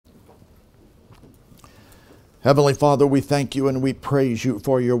Heavenly Father, we thank you and we praise you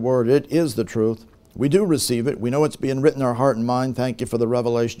for your word. It is the truth. We do receive it. We know it's being written in our heart and mind. Thank you for the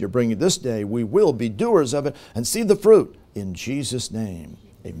revelation you're bringing this day. We will be doers of it and see the fruit. In Jesus' name,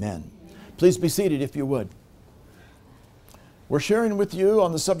 amen. Please be seated if you would. We're sharing with you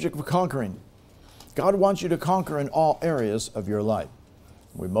on the subject of conquering. God wants you to conquer in all areas of your life.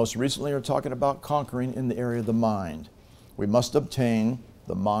 We most recently are talking about conquering in the area of the mind. We must obtain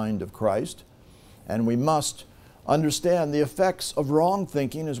the mind of Christ, and we must understand the effects of wrong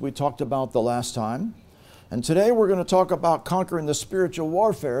thinking, as we talked about the last time. And today we're going to talk about conquering the spiritual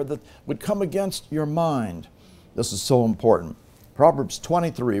warfare that would come against your mind. This is so important. Proverbs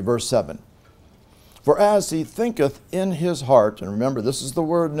 23, verse 7. For as he thinketh in his heart, and remember this is the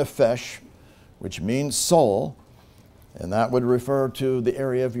word nephesh, which means soul, and that would refer to the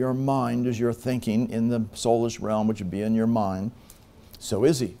area of your mind as you're thinking in the soulish realm, which would be in your mind. So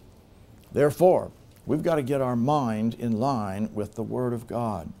is he. Therefore, we've got to get our mind in line with the Word of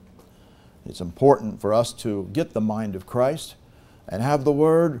God. It's important for us to get the mind of Christ and have the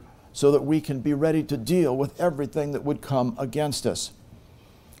Word so that we can be ready to deal with everything that would come against us.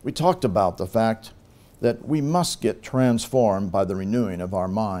 We talked about the fact that we must get transformed by the renewing of our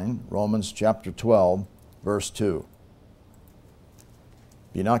mind. Romans chapter 12, verse 2.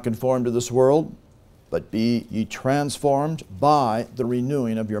 Be not conformed to this world, but be ye transformed by the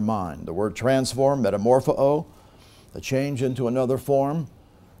renewing of your mind. The word transform, metamorpho, the change into another form,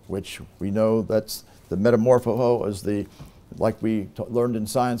 which we know that's the metamorpho is the, like we learned in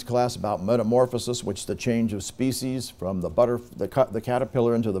science class about metamorphosis, which is the change of species from the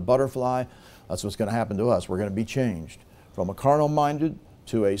caterpillar into the butterfly. That's what's going to happen to us. We're going to be changed from a carnal minded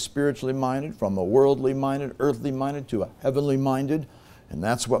to a spiritually minded, from a worldly minded, earthly minded to a heavenly minded. And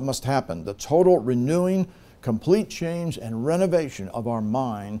that's what must happen. The total renewing, complete change and renovation of our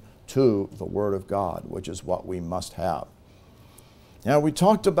mind to the Word of God, which is what we must have. Now, we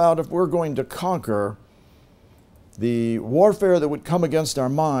talked about if we're going to conquer the warfare that would come against our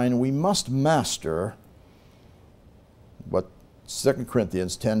mind, we must master what 2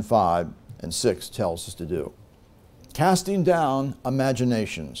 Corinthians 10:5 and 6 tells us to do. Casting down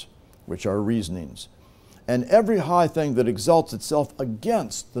imaginations, which are reasonings, and every high thing that exalts itself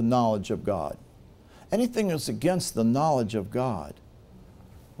against the knowledge of God. Anything that's against the knowledge of God,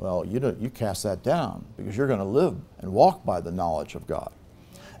 well, you cast that down because you're going to live and walk by the knowledge of God.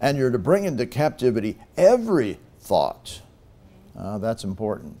 And you're to bring into captivity every thought, that's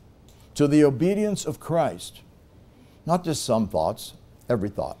important, to the obedience of Christ. Not just some thoughts, every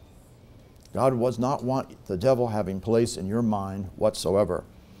thought. God does not want the devil having place in your mind whatsoever.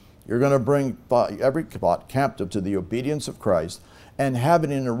 You're going to bring every thought captive to the obedience of Christ and have it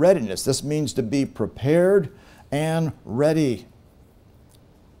in a readiness. This means to be prepared and ready.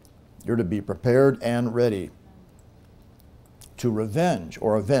 You're to be prepared and ready to revenge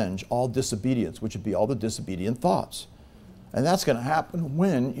or avenge all disobedience, which would be all the disobedient thoughts. And that's going to happen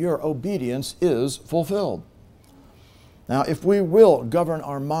when your obedience is fulfilled. Now, if we will govern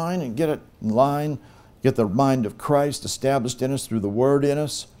our mind and get it in line, get the mind of Christ established in us through the Word in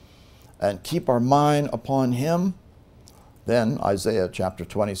us, and keep our mind upon Him, then Isaiah chapter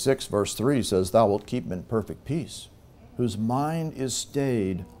 26 verse 3 says, Thou wilt keep him in perfect peace, whose mind is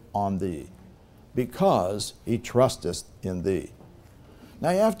stayed on Thee, because he trusteth in Thee. Now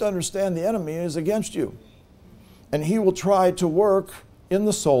you have to understand the enemy is against you, and he will try to work in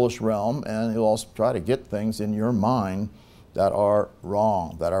the soulish realm, and he'll also try to get things in your mind that are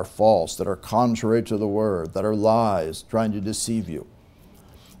wrong, that are false, that are contrary to the Word, that are lies, trying to deceive you.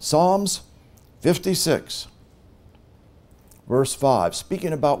 Psalms 56, verse 5,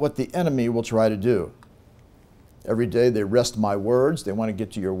 speaking about what the enemy will try to do. Every day they wrest my words. They want to get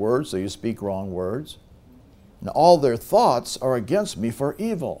to your words, so you speak wrong words. And all their thoughts are against me for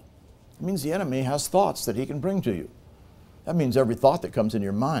evil. It means the enemy has thoughts that he can bring to you. That means every thought that comes in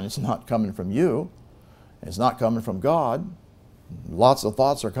your mind, it's not coming from you. It's not coming from God. Lots of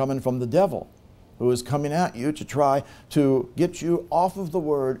thoughts are coming from the devil, who is coming at you to try to get you off of the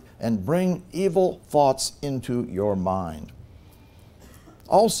Word and bring evil thoughts into your mind.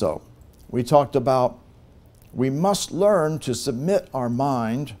 Also, we talked about we must learn to submit our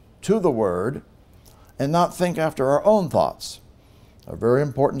mind to the Word and not think after our own thoughts. A very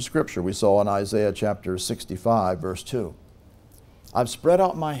important scripture we saw in Isaiah chapter 65, verse 2. I've spread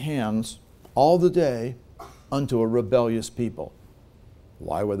out my hands all the day unto a rebellious people.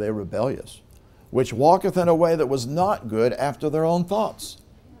 Why were they rebellious? Which walketh in a way that was not good after their own thoughts.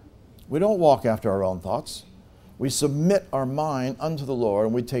 We don't walk after our own thoughts. We submit our mind unto the Lord,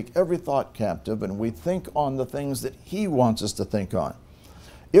 and we take every thought captive, and we think on the things that He wants us to think on.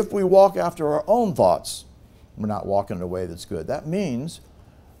 If we walk after our own thoughts, we're not walking in a way that's good. That means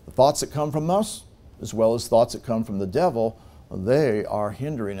the thoughts that come from us, as well as thoughts that come from the devil, they are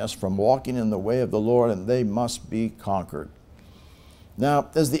hindering us from walking in the way of the Lord, and they must be conquered. Now,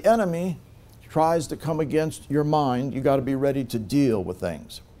 as the enemy tries to come against your mind, you got to be ready to deal with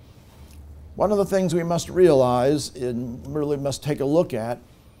things. One of the things we must realize and really must take a look at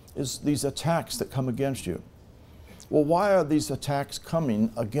is these attacks that come against you. Well, why are these attacks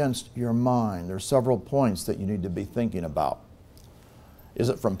coming against your mind? There are several points that you need to be thinking about. Is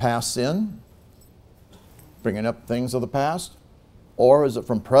it from past sin, bringing up things of the past? Or is it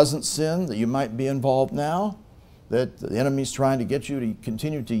from present sin that you might be involved now, that the enemy's trying to get you to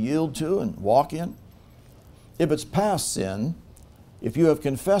continue to yield to and walk in? If it's past sin, if you have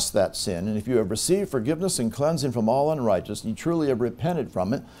confessed that sin, and if you have received forgiveness and cleansing from all unrighteousness, and you truly have repented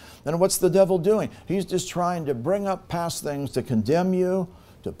from it, then what's the devil doing? He's just trying to bring up past things to condemn you,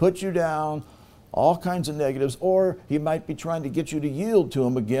 to put you down, all kinds of negatives, or he might be trying to get you to yield to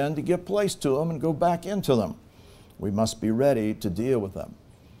him again, to give place to him and go back into them. We must be ready to deal with them.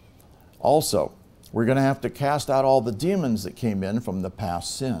 Also, we're going to have to cast out all the demons that came in from the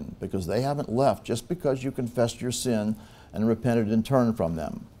past sin, because they haven't left just because you confessed your sin and repented and turned from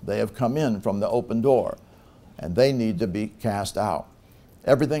them. They have come in from the open door, and they need to be cast out.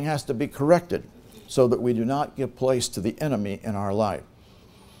 Everything has to be corrected so that we do not give place to the enemy in our life.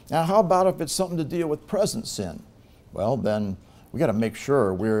 Now, how about if it's something to deal with present sin? Well, then we got to make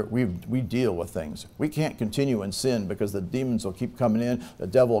sure we deal with things. We can't continue in sin because the demons will keep coming in. The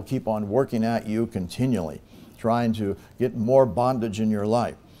devil will keep on working at you continually, trying to get more bondage in your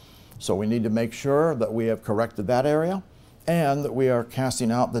life. So we need to make sure that we have corrected that area and that we are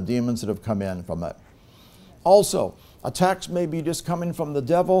casting out the demons that have come in from it. Also, attacks may be just coming from the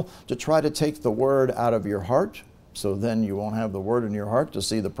devil to try to take the word out of your heart, so then you won't have the word in your heart to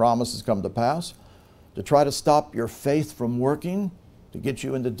see the promises come to pass, to try to stop your faith from working, to get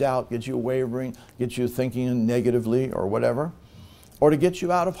you into doubt, get you wavering, get you thinking negatively or whatever, or to get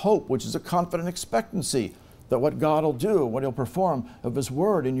you out of hope, which is a confident expectancy that what God will do, what He'll perform of His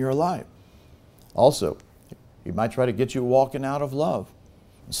word in your life. Also, He might try to get you walking out of love.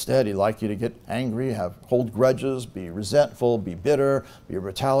 Instead, He'd like you to get angry, hold grudges, be resentful, be bitter, be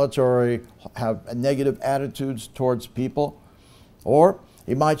retaliatory, have negative attitudes towards people. Or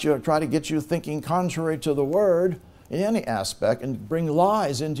He might try to get you thinking contrary to the Word in any aspect and bring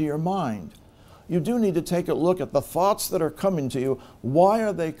lies into your mind. You do need to take a look at the thoughts that are coming to you. Why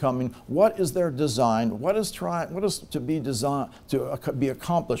are they coming? What is their design? What is to be designed to be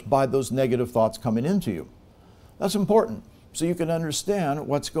accomplished by those negative thoughts coming into you? That's important, so you can understand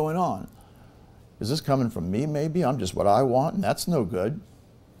what's going on. Is this coming from me maybe? I'm just what I want, and that's no good.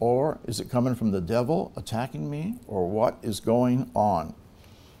 Or is it coming from the devil attacking me? Or what is going on?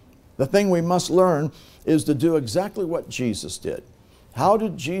 The thing we must learn is to do exactly what Jesus did. How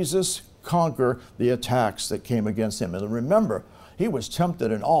did Jesus conquer the attacks that came against Him? And remember, He was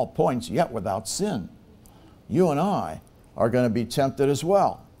tempted in all points, yet without sin. You and I are going to be tempted as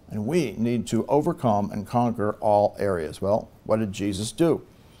well. And we need to overcome and conquer all areas. Well, what did Jesus do?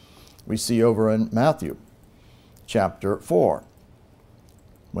 We see over in Matthew chapter 4.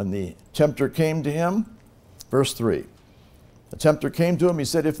 When the tempter came to Him, verse 3. The tempter came to Him, he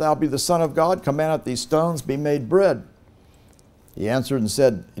said, "If thou be the Son of God, command that these stones be made bread." He answered and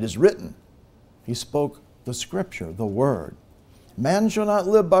said, "It is written." He spoke the scripture, the word. "Man shall not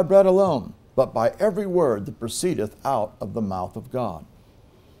live by bread alone, but by every word that proceedeth out of the mouth of God."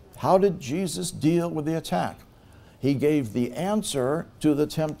 How did Jesus deal with the attack? He gave the answer to the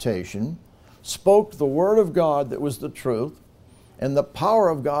temptation, spoke the word of God that was the truth, and the power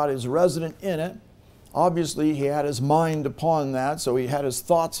of God is resident in it. Obviously, he had his mind upon that, so he had his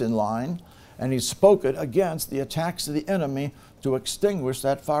thoughts in line, and he spoke it against the attacks of the enemy to extinguish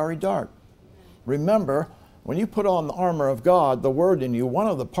that fiery dart. Remember, when you put on the armor of God, the word in you, one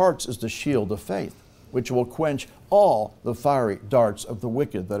of the parts is the shield of faith, which will quench all the fiery darts of the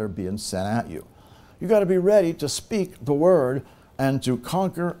wicked that are being sent at you. You've got to be ready to speak the word and to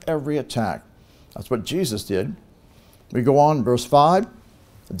conquer every attack. That's what Jesus did. We go on, verse 5.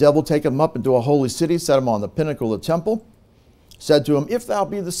 The devil take him up into a holy city, set him on the pinnacle of the temple, said to him, "If thou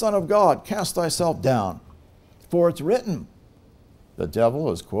be the Son of God, cast thyself down, for it's written." The devil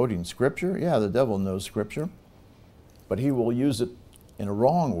is quoting Scripture. Yeah, the devil knows Scripture, but he will use it in a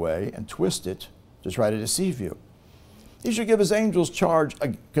wrong way and twist it to try to deceive you. "He shall give his angels charge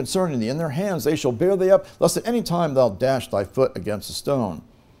concerning thee. In their hands they shall bear thee up, lest at any time thou dash thy foot against a stone."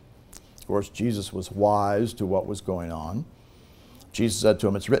 Of course, Jesus was wise to what was going on. Jesus said to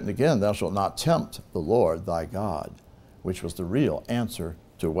him, "It's written again, thou shalt not tempt the Lord thy God," which was the real answer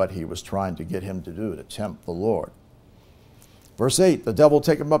to what he was trying to get him to do, to tempt the Lord. Verse 8, the devil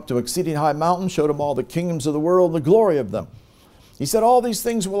take him up to exceeding high mountain, showed him all the kingdoms of the world, the glory of them. He said, all these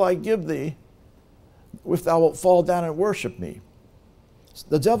things will I give thee, if thou wilt fall down and worship me.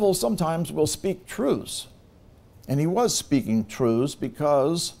 The devil sometimes will speak truths. And he was speaking truths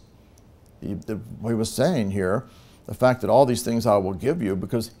because he was saying here, the fact that all these things I will give you,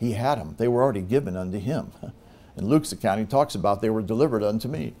 because he had them. They were already given unto him. In Luke's account, he talks about they were delivered unto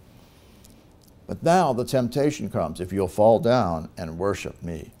me. But now the temptation comes, if you'll fall down and worship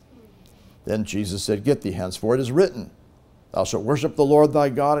me. Then Jesus said, get thee hence, for it is written, thou shalt worship the Lord thy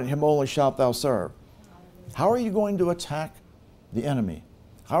God, and him only shalt thou serve. How are you going to attack the enemy?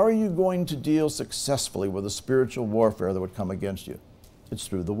 How are you going to deal successfully with the spiritual warfare that would come against you? It's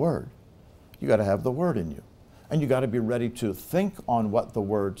through the Word. You got to have the Word in you. And you got to be ready to think on what the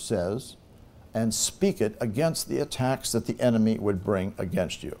Word says and speak it against the attacks that the enemy would bring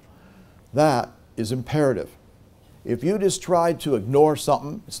against you. That is imperative. If you just try to ignore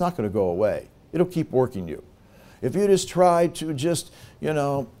something, it's not going to go away. It'll keep working you. If you just try to just,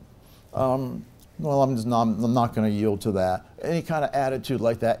 well, I'm not going to yield to that. Any kind of attitude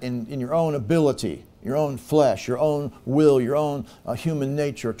like that in your own ability, your own flesh, your own will, your own human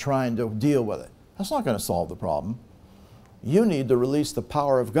nature trying to deal with it. That's not going to solve the problem. You need to release the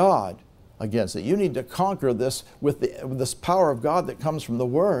power of God against it. You need to conquer this with this power of God that comes from the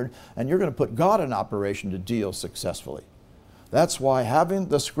Word, and you're going to put God in operation to deal successfully. That's why having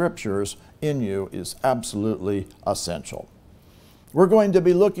the Scriptures in you is absolutely essential. We're going to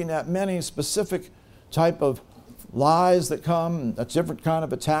be looking at many specific type of lies that come, a different kind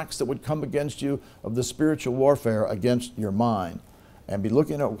of attacks that would come against you of the spiritual warfare against your mind, and be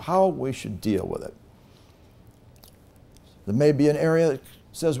looking at how we should deal with it. There may be an area that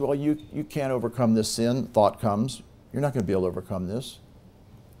says, well, you can't overcome this sin. Thought comes, you're not going to be able to overcome this.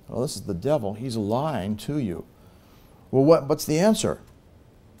 Well, this is the devil. He's lying to you. Well, what's the answer?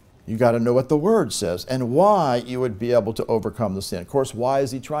 You got to know what the Word says and why you would be able to overcome the sin. Of course, why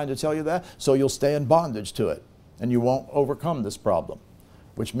is he trying to tell you that? So you'll stay in bondage to it and you won't overcome this problem,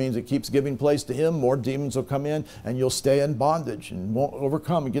 which means it keeps giving place to him. More demons will come in and you'll stay in bondage and won't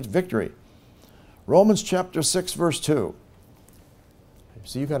overcome and get victory. Romans chapter 6, verse 2.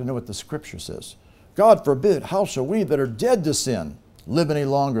 So you got to know what the Scripture says. God forbid, how shall we that are dead to sin live any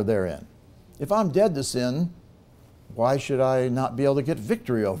longer therein? If I'm dead to sin, why should I not be able to get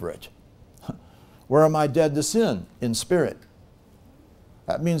victory over it? Where am I dead to sin? In spirit.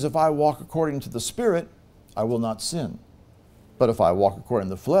 That means if I walk according to the Spirit, I will not sin. But if I walk according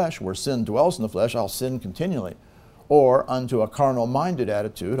to the flesh, where sin dwells in the flesh, I'll sin continually. Or unto a carnal-minded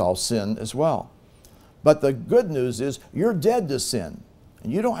attitude, I'll sin as well. But the good news is you're dead to sin.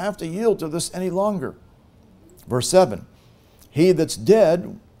 And you don't have to yield to this any longer. Verse 7, he that's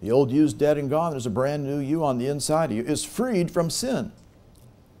dead, the old you's dead and gone, there's a brand new you on the inside of you, is freed from sin.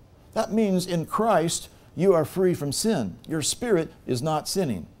 That means in Christ, you are free from sin. Your spirit is not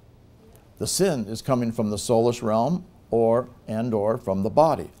sinning. The sin is coming from the soulish realm or from the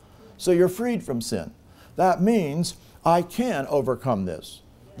body. So you're freed from sin. That means I can overcome this.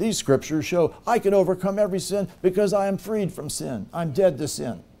 These Scriptures show I can overcome every sin because I am freed from sin. I'm dead to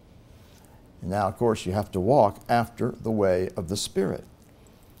sin. Now, of course, you have to walk after the way of the Spirit.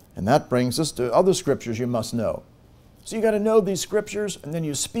 And that brings us to other Scriptures you must know. So you got to know these Scriptures, and then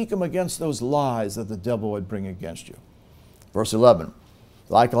you speak them against those lies that the devil would bring against you. Verse 11,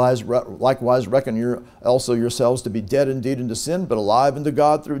 likewise reckon also yourselves to be dead indeed unto sin, but alive unto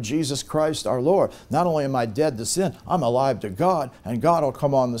God through Jesus Christ our Lord. Not only am I dead to sin, I'm alive to God, and God will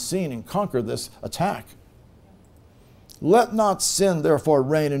come on the scene and conquer this attack. Let not sin therefore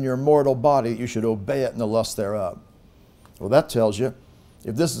reign in your mortal body, you should obey it in the lust thereof. Well, that tells you,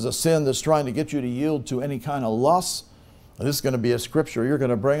 if this is a sin that's trying to get you to yield to any kind of lust, this is going to be a Scripture you're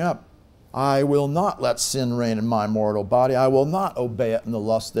going to bring up. I will not let sin reign in my mortal body. I will not obey it in the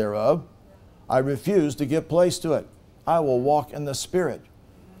lust thereof. I refuse to give place to it. I will walk in the Spirit.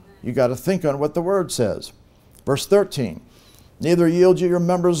 You got to think on what the Word says. Verse 13, neither yield you your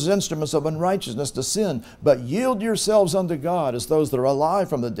members as instruments of unrighteousness to sin, but yield yourselves unto God as those that are alive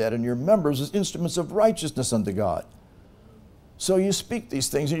from the dead, and your members as instruments of righteousness unto God. So you speak these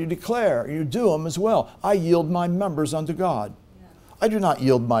things and you declare, and you do them as well. I yield my members unto God. I do not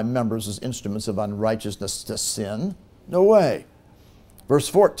yield my members as instruments of unrighteousness to sin. No way. Verse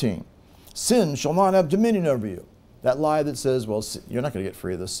 14, sin shall not have dominion over you. That lie that says, well, you're not going to get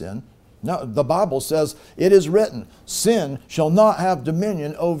free of this sin. No, the Bible says, it is written, sin shall not have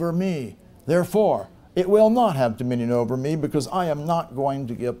dominion over me. Therefore, it will not have dominion over me because I am not going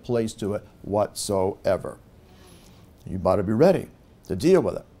to give place to it whatsoever. You better be ready to deal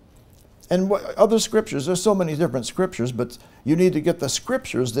with it. And other scriptures, there's so many different scriptures, but you need to get the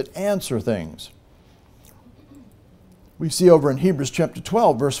scriptures that answer things. We see over in Hebrews chapter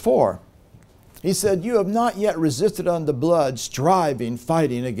 12, verse 4. He said, you have not yet resisted unto blood, striving,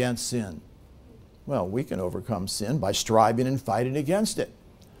 fighting against sin. Well, we can overcome sin by striving and fighting against it.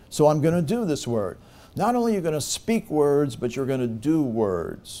 So I'm going to do this word. Not only are you going to speak words, but you're going to do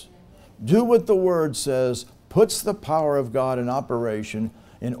words. Do what the word says, puts the power of God in operation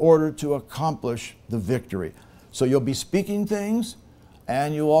in order to accomplish the victory. So you'll be speaking things,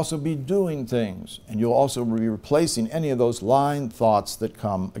 and you'll also be doing things. And you'll also be replacing any of those lying thoughts that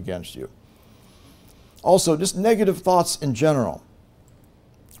come against you. Also, just negative thoughts in general.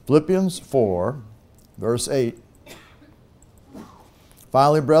 Philippians 4, verse 8.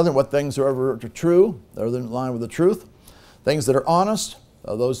 Finally, brethren, what things are ever true, that are in line with the truth, things that are honest,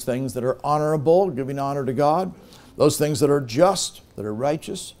 those things that are honorable, giving honor to God, those things that are just, that are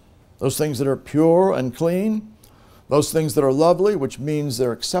righteous, those things that are pure and clean, those things that are lovely, which means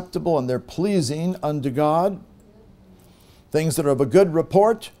they're acceptable and they're pleasing unto God, things that are of a good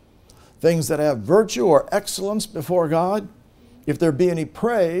report, things that have virtue or excellence before God. If there be any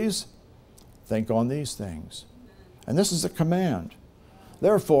praise, think on these things. And this is a command.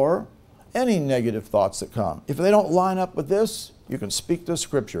 Therefore, any negative thoughts that come, if they don't line up with this, you can speak the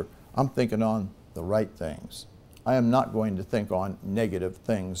scripture. I'm thinking on the right things. I am not going to think on negative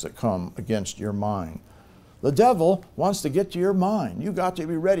things that come against your mind. The devil wants to get to your mind. You've got to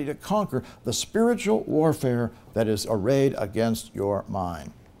be ready to conquer the spiritual warfare that is arrayed against your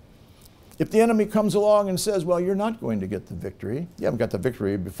mind. If the enemy comes along and says, well, you're not going to get the victory. You haven't got the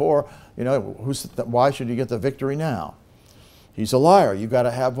victory before. You know, why should you get the victory now? He's a liar. You've got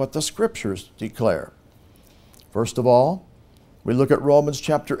to have what the scriptures declare. First of all, we look at Romans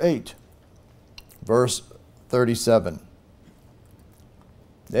chapter 8, verse 37.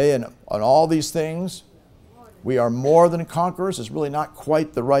 On all these things, we are more than conquerors. It's really not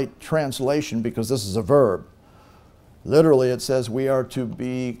quite the right translation because this is a verb. Literally, it says we are to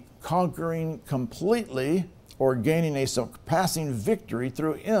be conquering completely or gaining a surpassing victory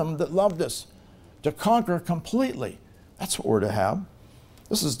through Him that loved us. To conquer completely. That's what we're to have.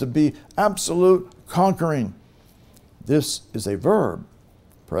 This is to be absolute conquering. This is a verb,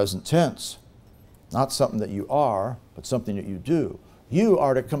 present tense. Not something that you are, but something that you do. You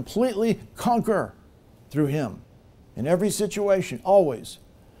are to completely conquer through Him. In every situation, always.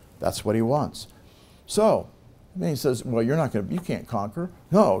 That's what He wants. So, he says, well, you can't conquer.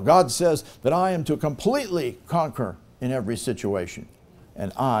 No, God says that I am to completely conquer in every situation.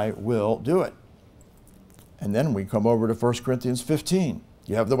 And I will do it. And then we come over to 1 Corinthians 15.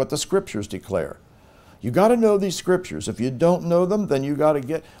 You have what the scriptures declare. You got to know these scriptures. If you don't know them, then you got to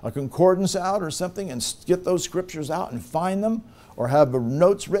get a concordance out or something and get those scriptures out and find them, or have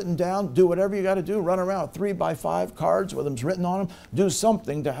notes written down. Do whatever you got to do. Run around with 3x5 cards with them written on them. Do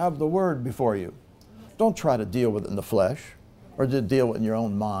something to have the word before you. Don't try to deal with it in the flesh or to deal with it in your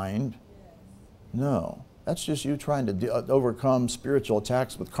own mind. No, that's just you trying to overcome spiritual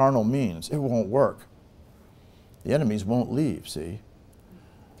attacks with carnal means. It won't work. The enemies won't leave, see.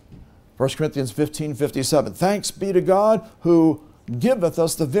 1 Corinthians 15:57. Thanks be to God who giveth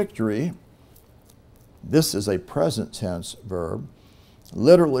us the victory. This is a present tense verb.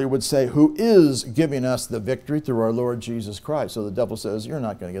 Literally would say, who is giving us the victory through our Lord Jesus Christ. So the devil says, you're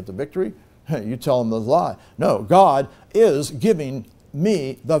not going to get the victory. You tell him the lie. No, God is giving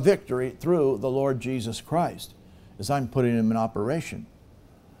me the victory through the Lord Jesus Christ as I'm putting him in operation.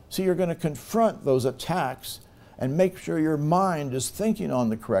 So you're going to confront those attacks and make sure your mind is thinking on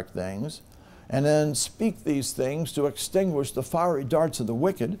the correct things, and then speak these things to extinguish the fiery darts of the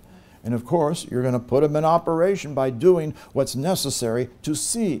wicked. And of course, you're going to put them in operation by doing what's necessary to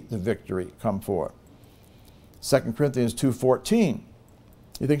see the victory come forth. 2 Corinthians 2:14.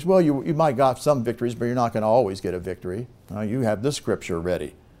 He thinks, well, you might got some victories, but you're not going to always get a victory. You have this scripture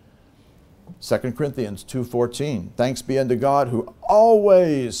ready. 2 Corinthians 2:14. Thanks be unto God who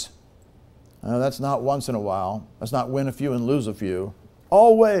always, that's not once in a while. That's not win a few and lose a few.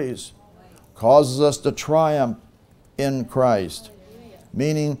 Always causes us to triumph in Christ.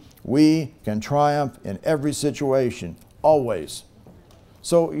 Meaning we can triumph in every situation, always.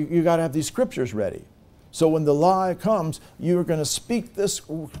 So you got to have these scriptures ready. So when the lie comes, you're going to speak this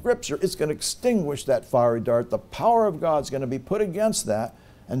scripture. It's going to extinguish that fiery dart. The power of God is going to be put against that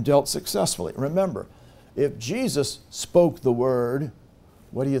and dealt successfully. Remember, if Jesus spoke the word,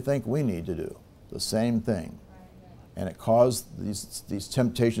 what do you think we need to do? The same thing. And it caused these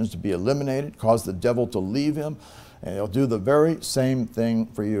temptations to be eliminated, caused the devil to leave him, And he'll do the very same thing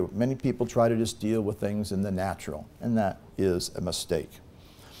for you. Many people try to just deal with things in the natural, and that is a mistake.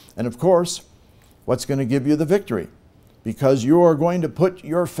 And of course, what's going to give you the victory? Because you are going to put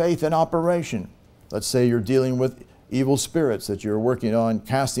your faith in operation. Let's say you're dealing with evil spirits that you're working on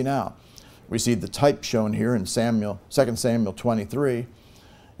casting out. We see the type shown here in 2 Samuel 23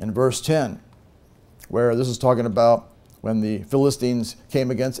 in verse 10, where this is talking about when the Philistines came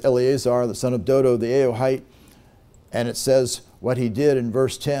against Eleazar, the son of Dodo, the Ahohite, and it says what he did in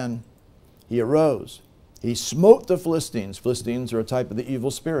verse 10, he arose. He smote the Philistines. Philistines are a type of the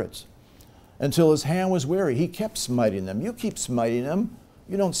evil spirits. Until his hand was weary. He kept smiting them. You keep smiting them.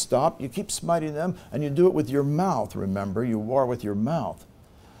 You don't stop. You keep smiting them, and you do it with your mouth, remember. You war with your mouth.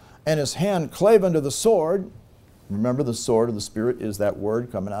 And his hand clave unto the sword. Remember, the sword of the Spirit is that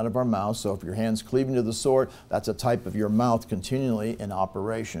word coming out of our mouth. So if your hand's cleaving to the sword, that's a type of your mouth continually in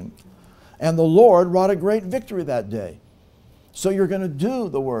operation. And the Lord wrought a great victory that day. So you're going to do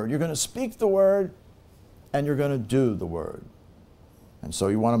the word. You're going to speak the word, and you're going to do the word. And so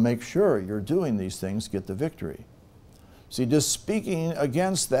you want to make sure you're doing these things to get the victory. See, just speaking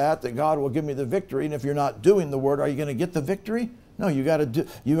against that God will give me the victory, and if you're not doing the word, are you going to get the victory? No, you got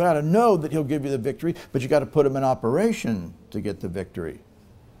to know that he'll give you the victory, but you got to put him in operation to get the victory.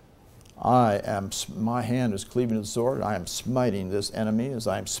 My hand is cleaving to the sword. I am smiting this enemy as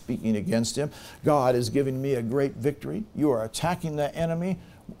I am speaking against him. God is giving me a great victory. You are attacking the enemy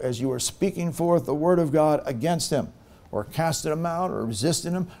as you are speaking forth the word of God against him, or casting him out, or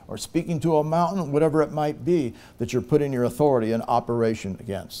resisting him, or speaking to a mountain, whatever it might be that you're putting your authority in operation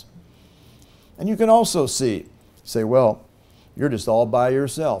against. And you can also say, well, you're just all by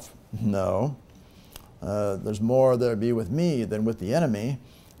yourself. No. There's more there be with me than with the enemy.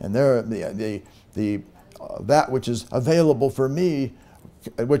 And that which is available for me,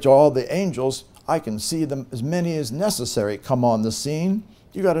 which all the angels, I can see them as many as necessary come on the scene.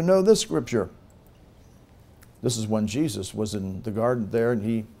 You got to know this scripture. This is when Jesus was in the garden there, and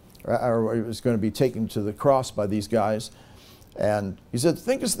he was going to be taken to the cross by these guys. And he said,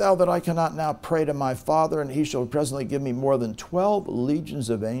 thinkest thou that I cannot now pray to my Father, and he shall presently give me more than 12 legions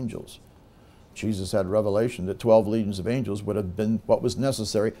of angels? Jesus had revelation that 12 legions of angels would have been what was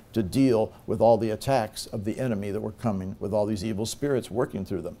necessary to deal with all the attacks of the enemy that were coming, with all these evil spirits working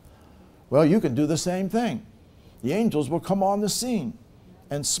through them. Well, you can do the same thing. The angels will come on the scene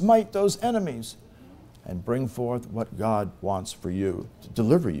and smite those enemies and bring forth what God wants for you, to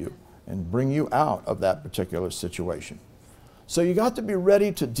deliver you and bring you out of that particular situation. So you got to be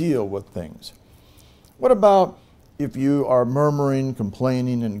ready to deal with things. What about if you are murmuring,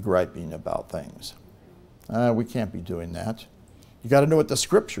 complaining, and griping about things? We can't be doing that. You got to know what the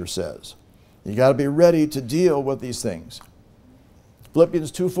scripture says. You got to be ready to deal with these things.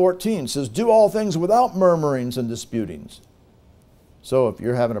 Philippians 2:14 says, do all things without murmurings and disputings. So if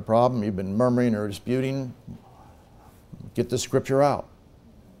you're having a problem, you've been murmuring or disputing, get the scripture out.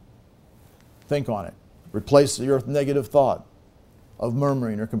 Think on it. Replace your negative thought of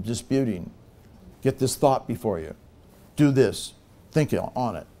murmuring or disputing. Get this thought before you. Do this. Think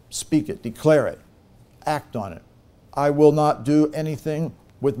on it. Speak it. Declare it. Act on it. I will not do anything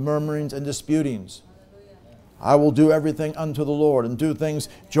with murmurings and disputings. I will do everything unto the Lord, and do things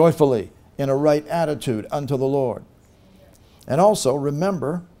joyfully in a right attitude unto the Lord. And also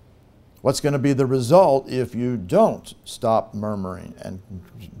remember what's going to be the result if you don't stop murmuring and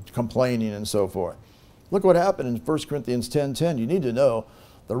complaining and so forth. Look what happened in 1 Corinthians 10:10. You need to know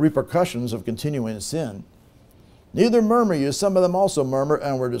the repercussions of continuing in sin. Neither murmur you, some of them also murmur,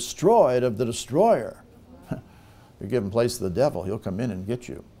 and were destroyed of the destroyer. You're giving place to the devil. He'll come in and get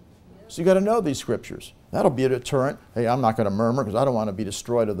you. So you got to know these scriptures. That'll be a deterrent. Hey, I'm not going to murmur because I don't want to be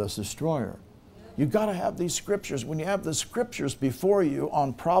destroyed of this destroyer. You've got to have these scriptures. When you have the scriptures before you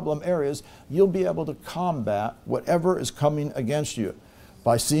on problem areas, you'll be able to combat whatever is coming against you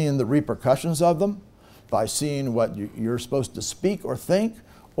by seeing the repercussions of them, by seeing what you're supposed to speak or think,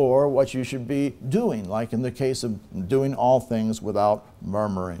 or what you should be doing, like in the case of doing all things without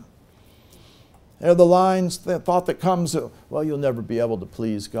murmuring. There are the lines, the thought that comes, well, you'll never be able to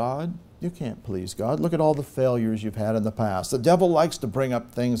please God. You can't please God. Look at all the failures you've had in the past. The devil likes to bring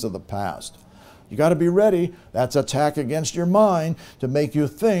up things of the past. You got to be ready. That's attack against your mind to make you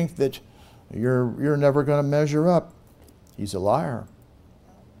think that you're never going to measure up. He's a liar.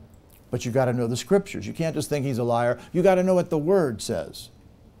 But you got to know the scriptures. You can't just think he's a liar. You got to know what the word says.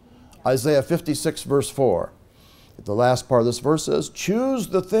 Isaiah 56 verse 4. The last part of this verse says, choose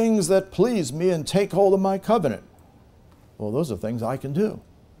the things that please me and take hold of my covenant. Well, those are things I can do.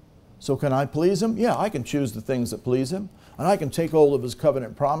 So can I please him? Yeah, I can choose the things that please him. And I can take hold of his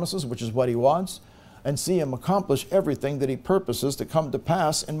covenant promises, which is what he wants. and see Him accomplish everything that He purposes to come to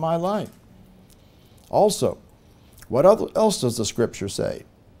pass in my life. Also, what else does the Scripture say?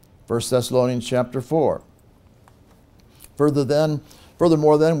 1 Thessalonians chapter 4.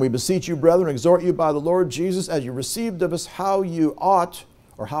 Furthermore then, we beseech you, brethren, exhort you by the Lord Jesus, as you received of us, how you ought,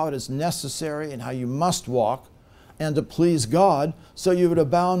 or how it is necessary, and how you must walk, and to please God, so you would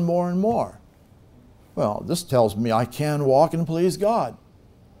abound more and more. Well, this tells me I can walk and please God.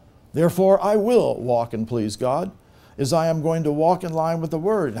 Therefore, I will walk and please God, as I am going to walk in line with the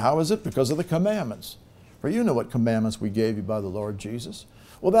Word. How is it? Because of the commandments. For you know what commandments we gave you by the Lord Jesus.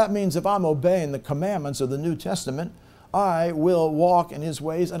 Well, that means if I'm obeying the commandments of the New Testament, I will walk in His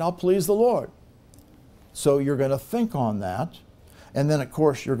ways and I'll please the Lord. So you're going to think on that. And then, of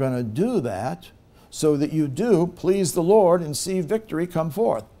course, you're going to do that so that you do please the Lord and see victory come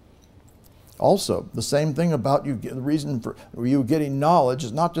forth. Also, the same thing about you. The reason for you getting knowledge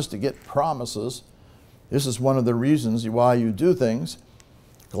is not just to get promises. This is one of the reasons why you do things.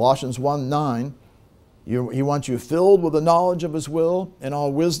 Colossians 1:9, He wants you filled with the knowledge of His will and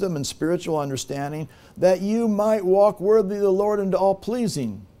all wisdom and spiritual understanding, that you might walk worthy of the Lord and all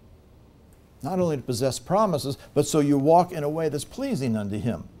pleasing. Not only to possess promises, but so you walk in a way that's pleasing unto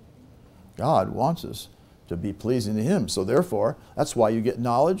Him. God wants us to be pleasing to Him. So therefore, that's why you get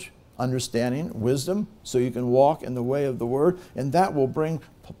knowledge, understanding, wisdom, so you can walk in the way of the Word, and that will bring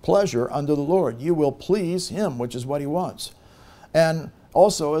pleasure unto the Lord. You will please Him, which is what He wants. And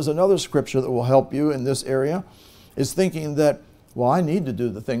also, as another scripture that will help you in this area, is thinking that, well, I need to do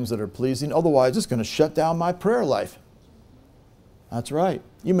the things that are pleasing, otherwise it's going to shut down my prayer life. That's right.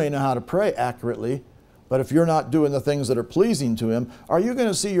 You may know how to pray accurately, but if you're not doing the things that are pleasing to Him, are you going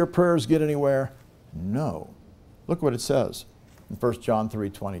to see your prayers get anywhere? No. Look what it says in 1 John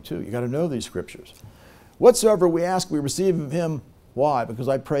 3:22. You got to know these scriptures. Whatsoever we ask, we receive of Him. Why? Because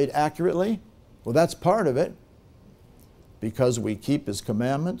I prayed accurately? Well, that's part of it. Because we keep His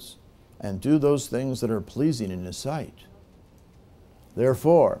commandments and do those things that are pleasing in His sight.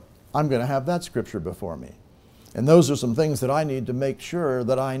 Therefore, I'm going to have that scripture before me. And those are some things that I need to make sure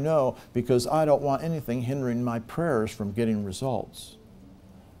that I know, because I don't want anything hindering my prayers from getting results.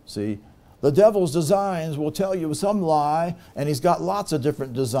 See, the devil's designs will tell you some lie, and he's got lots of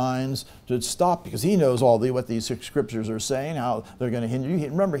different designs to stop, because he knows what these scriptures are saying, how they're going to hinder you.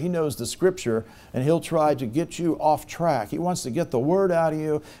 Remember, he knows the scripture, and he'll try to get you off track. He wants to get the Word out of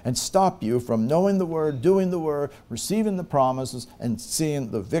you and stop you from knowing the Word, doing the Word, receiving the promises, and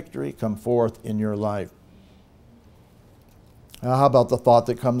seeing the victory come forth in your life. Now, how about the thought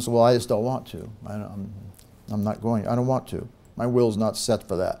that comes, well, I just don't want to. I'm not going. I don't want to. My will's not set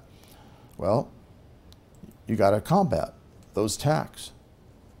for that. Well, you got to combat those attacks.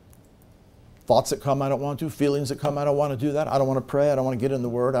 Thoughts that come, I don't want to. Feelings that come, I don't want to do that. I don't want to pray. I don't want to get in the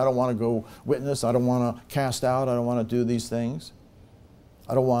Word. I don't want to go witness. I don't want to cast out. I don't want to do these things.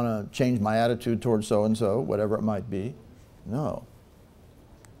 I don't want to change my attitude towards so-and-so, whatever it might be. No.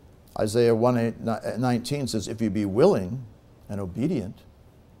 Isaiah 1:19 says, if you be willing and obedient,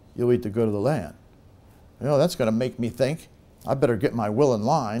 you'll eat the good of the land. You know, that's going to make me think, I better get my will in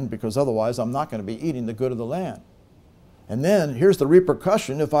line, because otherwise I'm not going to be eating the good of the land. And then here's the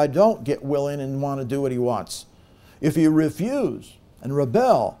repercussion if I don't get willing and want to do what He wants. If you refuse and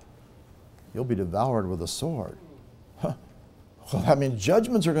rebel, you'll be devoured with a sword. Huh. Well, that means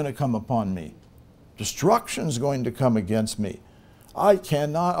judgments are going to come upon me. Destruction's going to come against me. I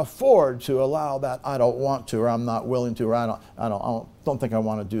cannot afford to allow that. I don't want to, or I'm not willing to, or I don't think I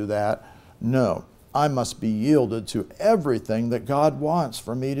want to do that. No. I must be yielded to everything that God wants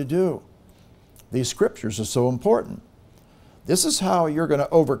for me to do. These scriptures are so important. This is how you're going to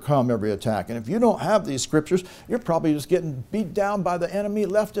overcome every attack. And if you don't have these scriptures, you're probably just getting beat down by the enemy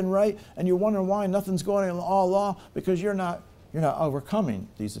left and right, and you're wondering why nothing's going on all along, because you're not overcoming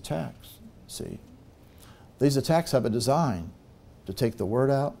these attacks. See? These attacks have a design to take the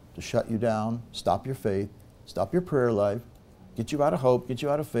Word out, to shut you down, stop your faith, stop your prayer life, get you out of hope, get you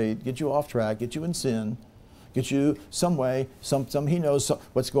out of faith, get you off track, get you in sin, get you some way, He knows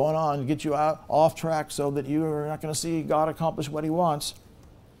what's going on, get you off track so that you are not going to see God accomplish what He wants.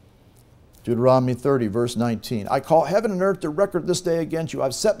 Deuteronomy 30, verse 19. I call heaven and earth to record this day against you.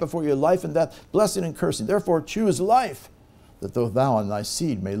 I've set before you life and death, blessing and cursing. Therefore choose life, that thou and thy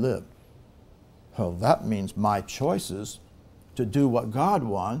seed may live. Well, that means my choices to do what God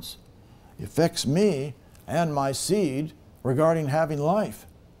wants affects me and my seed regarding having life.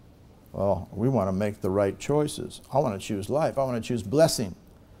 Well, we want to make the right choices. I want to choose life. I want to choose blessing.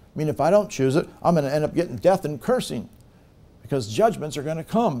 I mean, if I don't choose it, I'm going to end up getting death and cursing, because judgments are going to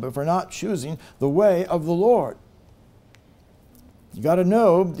come if we're not choosing the way of the Lord. You got to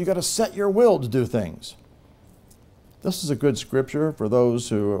know, you got to set your will to do things. This is a good scripture for those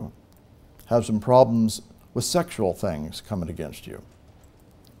who have some problems with sexual things coming against you.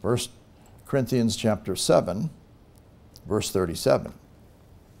 1 Corinthians chapter 7, verse 37.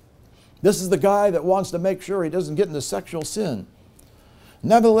 This is the guy that wants to make sure he doesn't get into sexual sin.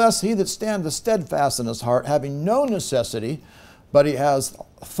 Nevertheless, he that standeth steadfast in his heart, having no necessity, but he has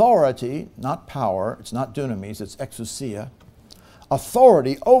authority, not power, it's not dunamis, it's exousia,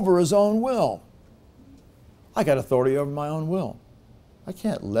 authority over his own will. I got authority over my own will. I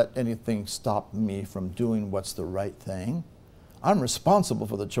can't let anything stop me from doing what's the right thing. I'm responsible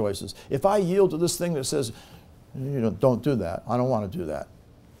for the choices. If I yield to this thing that says, don't do that, I don't want to do that,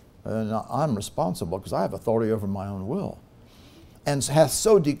 and I'm responsible because I have authority over my own will. And hath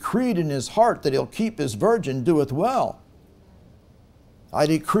so decreed in his heart that he'll keep his virgin, doeth well. I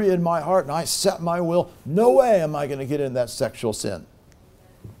decree in my heart and I set my will, no way am I going to get in that sexual sin.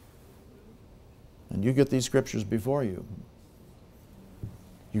 And you get these scriptures before you.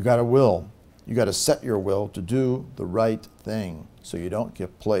 You got a will. You got to set your will to do the right thing so you don't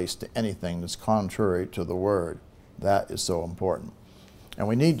give place to anything that's contrary to the Word. That is so important. And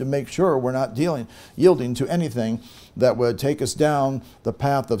we need to make sure we're not yielding to anything that would take us down the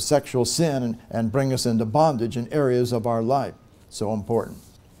path of sexual sin and bring us into bondage in areas of our life. So important.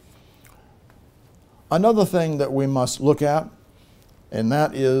 Another thing that we must look at, and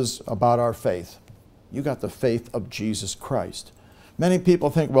that is about our faith. You got the faith of Jesus Christ. Many people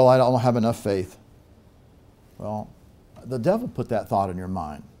think, well, I don't have enough faith. Well, the devil put that thought in your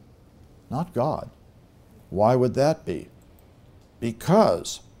mind, not God. Why would that be?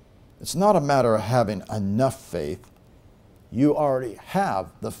 Because it's not a matter of having enough faith. You already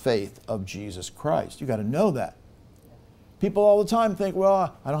have the faith of Jesus Christ. You got to know that. People all the time think,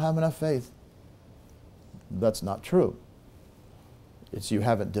 well, I don't have enough faith. That's not true. It's you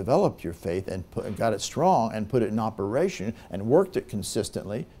haven't developed your faith and got it strong and put it in operation and worked it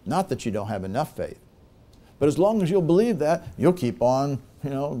consistently. Not that you don't have enough faith. But as long as you'll believe that, you'll keep on,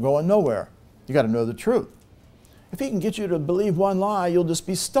 going nowhere. You got to know the truth. If he can get you to believe one lie, you'll just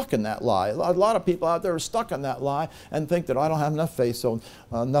be stuck in that lie. A lot of people out there are stuck in that lie and think that I don't have enough faith, so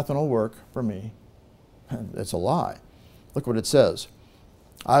nothing will work for me. It's a lie. Look what it says.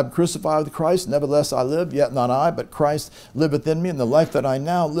 I am crucified with Christ, nevertheless I live, yet not I, but Christ liveth in me. And the life that I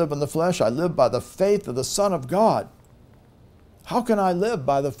now live in the flesh, I live by the faith of the Son of God. How can I live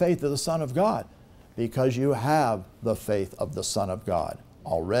by the faith of the Son of God? Because you have the faith of the Son of God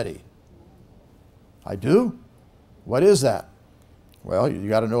already. I do? What is that? Well, you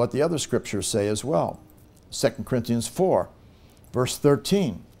got to know what the other scriptures say as well. 2 Corinthians 4, verse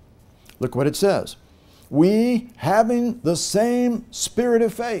 13. Look what it says. We having the same spirit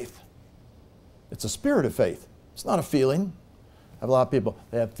of faith. It's a spirit of faith. It's not a feeling. I have a lot of people,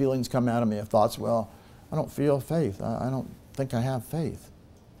 they have feelings come out of me, have thoughts, well, I don't feel faith. I don't think I have faith.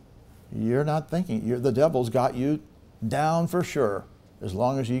 You're not thinking. The devil's got you down for sure, as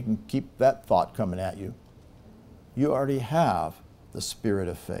long as you can keep that thought coming at you. You already have the spirit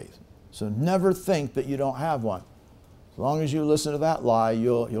of faith. So never think that you don't have one. As long as you listen to that lie,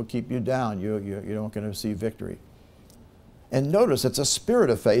 you'll keep you down. You're not going to see victory. And notice it's a spirit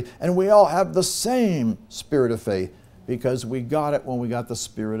of faith, and we all have the same spirit of faith because we got it when we got the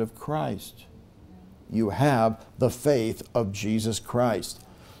Spirit of Christ. You have the faith of Jesus Christ.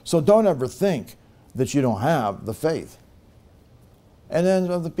 So don't ever think that you don't have the faith. And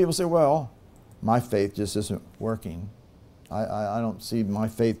then other people say, well, my faith just isn't working. I don't see my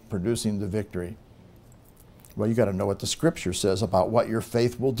faith producing the victory. Well, you got to know what the Scripture says about what your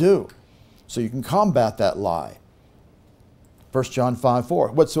faith will do so you can combat that lie. 1 John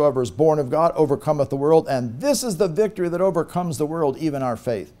 5:4, whatsoever is born of God overcometh the world, and this is the victory that overcomes the world, even our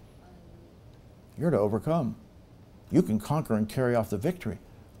faith. You're to overcome. You can conquer and carry off the victory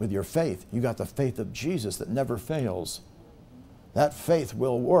with your faith. You got the faith of Jesus that never fails. That faith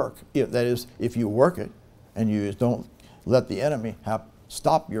will work. That is, if you work it and you don't let the enemy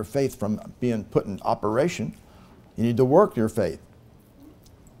stop your faith from being put in operation. You need to work your faith.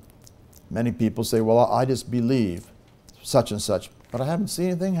 Many people say, well, I just believe such and such, but I haven't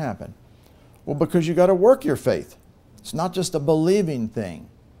seen anything happen. Well, because you got to work your faith. It's not just a believing thing.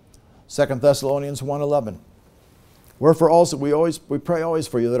 2 Thessalonians 1:11. Wherefore also we pray always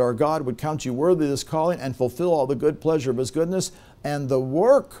for you that our God would count you worthy of this calling and fulfill all the good pleasure of his goodness and the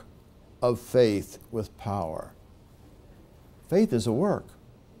work of faith with power. Faith is a work.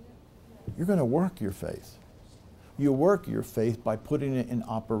 You're going to work your faith. You work your faith by putting it in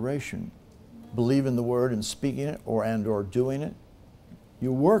operation. Believing the word and speaking it or doing it.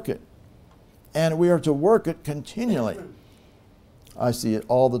 You work it. And we are to work it continually. I see it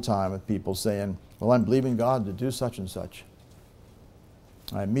all the time with people saying, well, I'm believing God to do such and such.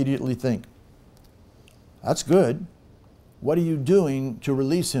 I immediately think, that's good. What are you doing to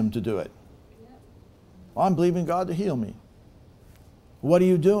release him to do it? Well, I'm believing God to heal me. What are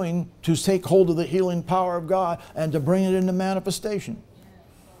you doing to take hold of the healing power of God and to bring it into manifestation?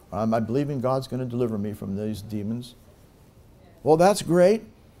 I'm believing God's going to deliver me from these demons. Well, that's great.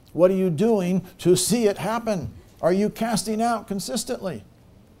 What are you doing to see it happen? Are you casting out consistently?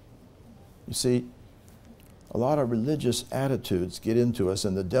 You see, a lot of religious attitudes get into us,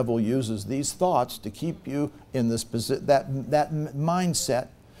 and the devil uses these thoughts to keep you in this that mindset,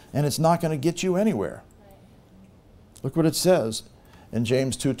 and it's not going to get you anywhere. Look what it says in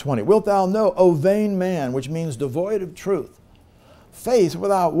James 2:20. Wilt thou know, O vain man, which means devoid of truth, faith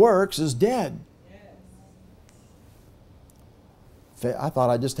without works is dead. I thought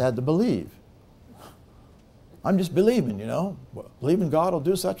I just had to believe. I'm just believing, you know. Believing God will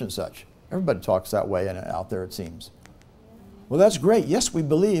do such and such. Everybody talks that way out there, it seems. Well, that's great. Yes, we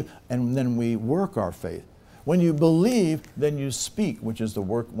believe, and then we work our faith. When you believe, then you speak, which is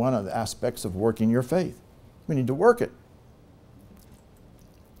one of the aspects of working your faith. We need to work it.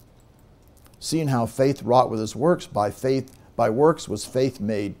 Seeing how faith wrought with its works, by works was faith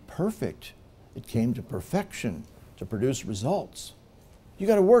made perfect. It came to perfection to produce results. You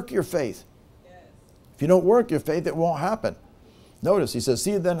got to work your faith. If you don't work your faith, it won't happen. Notice, he says,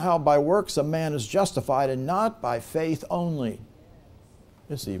 see then how by works a man is justified, and not by faith only.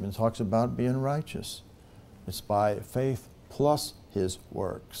 This even talks about being righteous. It's by faith plus his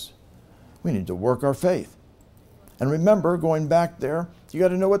works. We need to work our faith. And remember, going back there, you got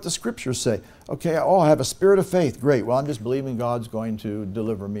to know what the scriptures say. Okay, I have a spirit of faith. Great. Well, I'm just believing God's going to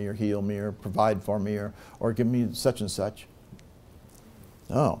deliver me or heal me or provide for me or give me such and such.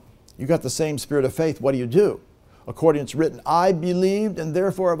 No. You got the same spirit of faith. What do? According it's written, I believed and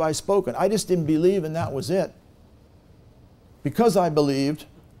therefore have I spoken. I just didn't believe and that was it. Because I believed,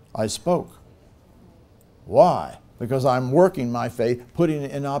 I spoke. Why? Because I'm working my faith, putting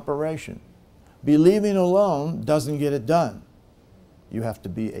it in operation. Believing alone doesn't get it done. You have to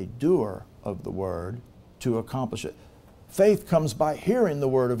be a doer of the word to accomplish it. Faith comes by hearing the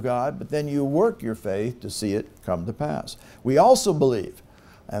word of God, but then you work your faith to see it come to pass. We also believe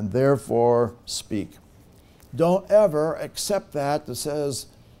and therefore speak. Don't ever accept that says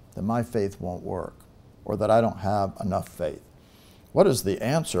that my faith won't work or that I don't have enough faith. What is the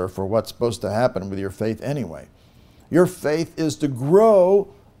answer for what's supposed to happen with your faith anyway? Your faith is to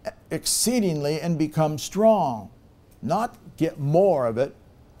grow exceedingly and become strong, not get more of it.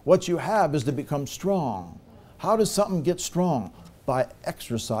 What you have is to become strong. How does something get strong? By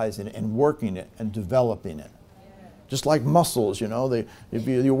exercising it and working it and developing it. Just like muscles, you know, if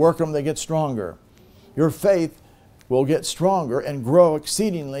you work them, they get stronger. Your faith will get stronger and grow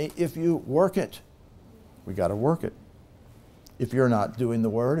exceedingly if you work it. We got to work it. If you're not doing the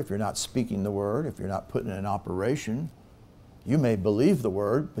word, if you're not speaking the word, if you're not putting it in operation, you may believe the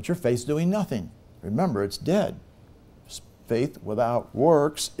word, but your faith's doing nothing. Remember, it's dead. Faith without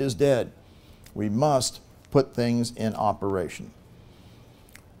works is dead. We must put things in operation.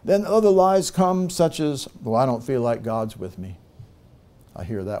 Then other lies come, such as, well, I don't feel like God's with me. I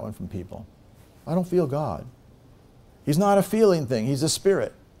hear that one from people. I don't feel God. He's not a feeling thing. He's a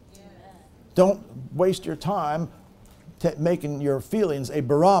spirit. Yeah. Don't waste your time making your feelings a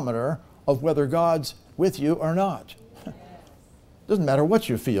barometer of whether God's with you or not. Doesn't matter what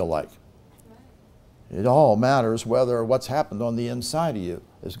you feel like. It all matters what's happened on the inside of you.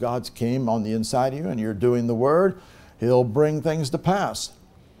 As God's came on the inside of you and you're doing the word, He'll bring things to pass.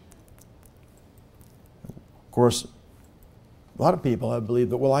 Of course, a lot of people have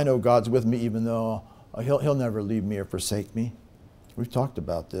believed that, well, I know God's with me even though He'll never leave me or forsake me. We've talked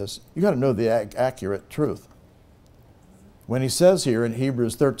about this. You got to know the accurate truth. When he says here in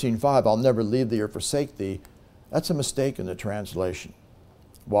Hebrews 13:5, I'll never leave thee or forsake thee, that's a mistake in the translation.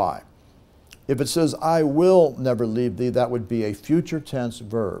 Why? If it says, I will never leave thee, that would be a future tense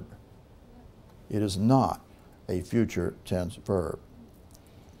verb. It is not a future tense verb.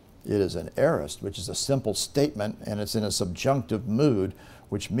 It is an aorist, which is a simple statement, and it's in a subjunctive mood,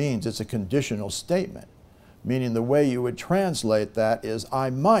 which means it's a conditional statement. Meaning the way you would translate that is,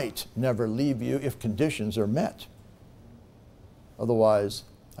 I might never leave you if conditions are met. Otherwise,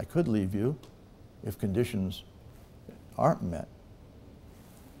 I could leave you if conditions aren't met.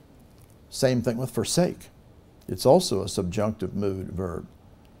 Same thing with forsake. It's also a subjunctive mood verb.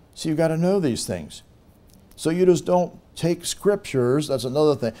 So you've got to know these things. So you just don't take scriptures, that's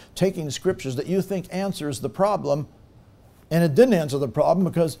another thing, taking scriptures that you think answers the problem, and it didn't answer the problem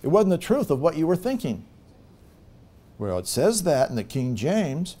because it wasn't the truth of what you were thinking. Well, it says that in the King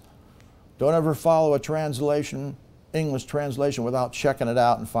James. Don't ever follow a translation, English translation, without checking it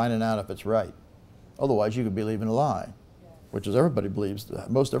out and finding out if it's right. Otherwise, you could be believing a lie, which is everybody believes,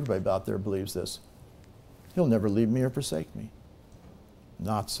 most everybody out there believes this. He'll never leave me or forsake me.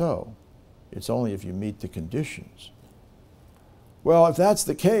 Not so. It's only if you meet the conditions. Well, if that's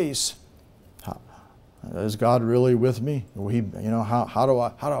the case, is God really with me? How do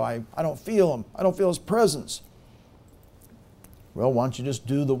I don't feel Him. I don't feel His presence. Well, why don't you just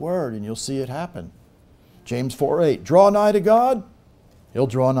do the Word and you'll see it happen. James 4:8, draw nigh to God, He'll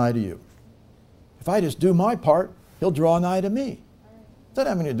draw nigh to you. If I just do my part, He'll draw nigh to me. Doesn't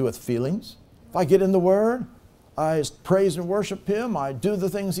have anything to do with feelings. If I get in the Word, I praise and worship Him, I do the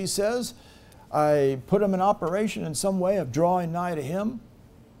things He says, I put Him in operation in some way of drawing nigh to Him,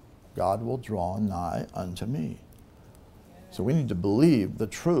 God will draw nigh unto me. So we need to believe the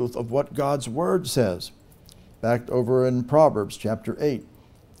truth of what God's Word says. Back over in Proverbs chapter 8,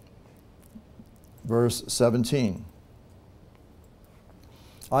 verse 17.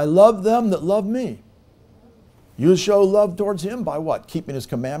 I love them that love me. You show love towards Him by what? Keeping His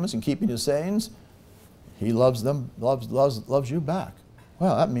commandments and keeping His sayings. He loves them, loves you back.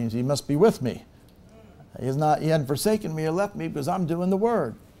 Well, that means He must be with me. He hadn't forsaken me or left me because I'm doing the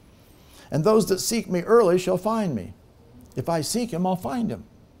Word. And those that seek me early shall find me. If I seek Him, I'll find Him.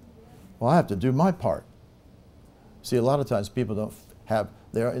 Well, I have to do my part. See, a lot of times people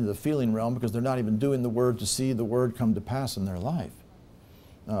they're in the feeling realm because they're not even doing the Word to see the Word come to pass in their life.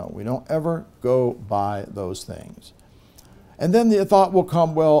 No, we don't ever go by those things. And then the thought will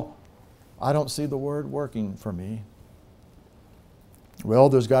come, well, I don't see the Word working for me. Well,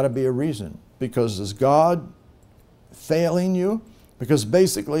 there's got to be a reason. Because is God failing you? Because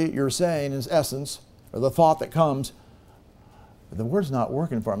basically you're saying, in essence, or the thought that comes, the Word's not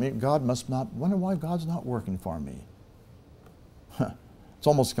working for me. God must not, wonder why God's not working for me. It's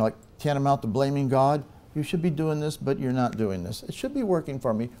almost like tantamount to blaming God. You should be doing this, but you're not doing this. It should be working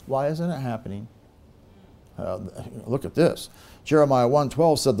for me. Why isn't it happening? Look at this. Jeremiah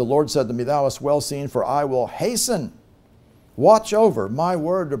 1:12 said, the Lord said to me, thou hast well seen, for I will hasten, watch over my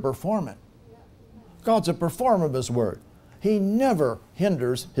word to perform it. God's a performer of His Word. He never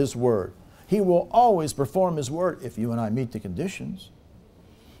hinders His Word. He will always perform His Word if you and I meet the conditions.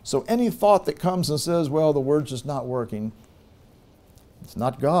 So any thought that comes and says, well, the Word's just not working, it's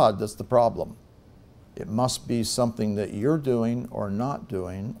not God that's the problem. It must be something that you're doing or not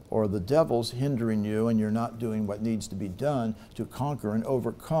doing, or the devil's hindering you and you're not doing what needs to be done to conquer and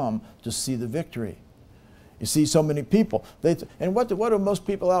overcome to see the victory. You see so many people, and what do most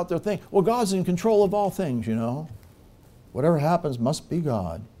people out there think? Well, God's in control of all things, you know. Whatever happens must be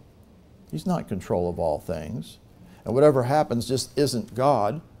God. He's not in control of all things. And whatever happens just isn't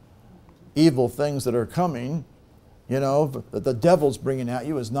God. Evil things that are coming, you know, that the devil's bringing at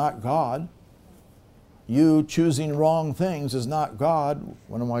you is not God. You choosing wrong things is not God.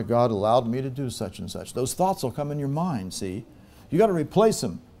 Wonder why God allowed me to do such and such. Those thoughts will come in your mind, see. You got to replace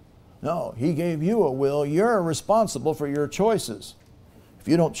them. No, He gave you a will. You're responsible for your choices. If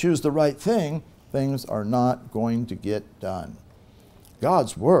you don't choose the right thing, things are not going to get done.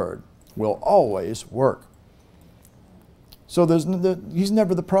 God's Word will always work. So He's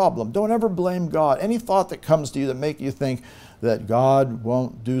never the problem. Don't ever blame God. Any thought that comes to you that make you think that God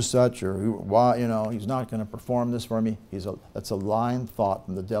won't do such, or why, you know, He's not going to perform this for me, that's a lying thought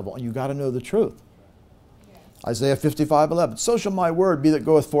from the devil. And you got to know the truth. Isaiah 55:11. So shall my word be that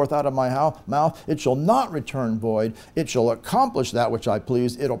goeth forth out of my mouth. It shall not return void. It shall accomplish that which I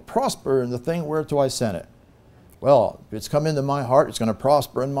please. It'll prosper in the thing whereto I sent it. Well, if it's come into my heart, it's going to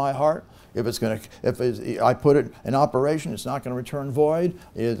prosper in my heart. If I put it in operation, it's not going to return void.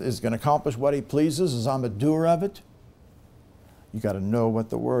 It's going to accomplish what He pleases as I'm a doer of it. You got to know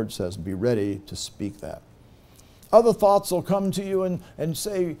what the Word says and be ready to speak that. Other thoughts will come to you and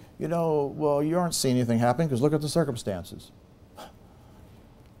say, you know, well, you aren't seeing anything happen because look at the circumstances.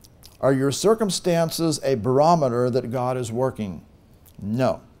 Are your circumstances a barometer that God is working?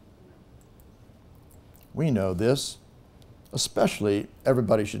 No. We know this. Especially,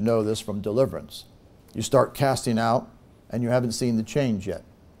 everybody should know this from deliverance. You start casting out and you haven't seen the change yet.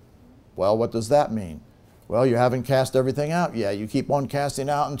 Well, what does that mean? Well, you haven't cast everything out yet. You keep on casting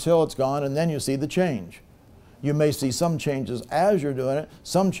out until it's gone and then you see the change. You may see some changes as you're doing it.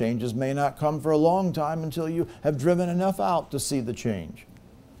 Some changes may not come for a long time until you have driven enough out to see the change.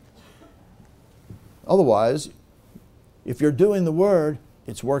 Otherwise, if you're doing the Word,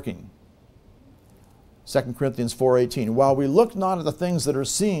 it's working. 2 Corinthians 4:18, while we look not at the things that are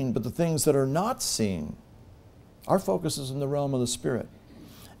seen, but the things that are not seen. Our focus is in the realm of the Spirit.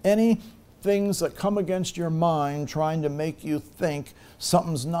 Any things that come against your mind trying to make you think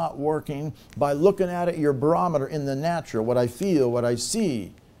something's not working by looking at it, your barometer in the natural, what I feel, what I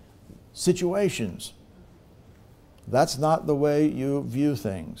see, situations. That's not the way you view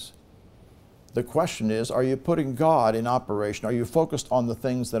things. The question is, are you putting God in operation? Are you focused on the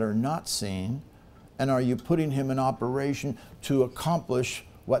things that are not seen? And are you putting Him in operation to accomplish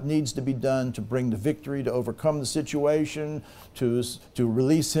what needs to be done to bring the victory, to overcome the situation, to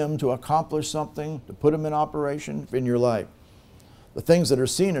release Him, to accomplish something, to put Him in operation in your life? The things that are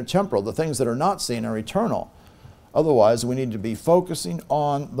seen are temporal. The things that are not seen are eternal. Otherwise, we need to be focusing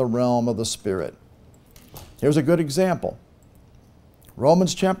on the realm of the Spirit. Here's a good example.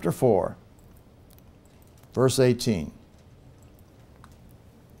 Romans chapter 4, verse 18.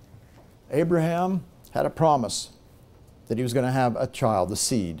 Abraham had a promise that he was going to have a child, a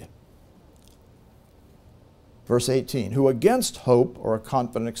seed. Verse 18, who against hope or a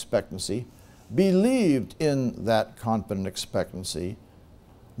confident expectancy believed in that confident expectancy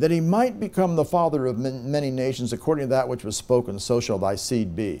that he might become the father of many nations according to that which was spoken, so shall thy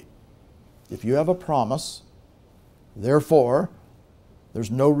seed be. If you have a promise, therefore, there's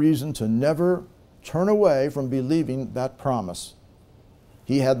no reason to never turn away from believing that promise.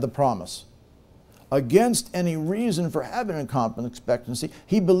 He had the promise. Against any reason for having a confident expectancy,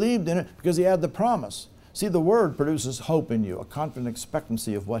 he believed in it because he had the promise. See, the Word produces hope in you, a confident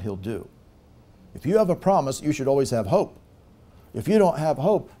expectancy of what He'll do. If you have a promise, you should always have hope. If you don't have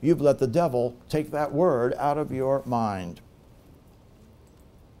hope, you've let the devil take that word out of your mind.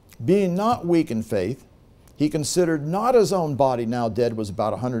 Being not weak in faith, he considered not his own body now dead, was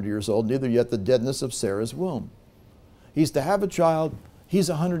about 100 years old, neither yet the deadness of Sarah's womb. He's to have a child. He's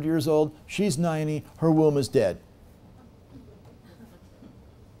 100 years old. She's 90. Her womb is dead.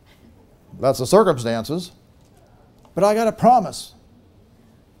 That's the circumstances. But I got a promise.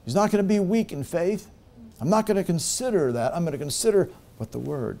 He's not going to be weak in faith. I'm not going to consider that. I'm going to consider what the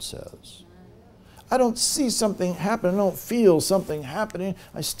Word says. I don't see something happen. I don't feel something happening.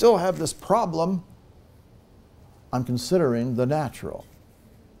 I still have this problem. I'm considering the natural.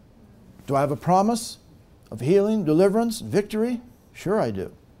 Do I have a promise of healing, deliverance, victory? Sure I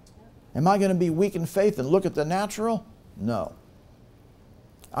do. Am I going to be weak in faith and look at the natural? No.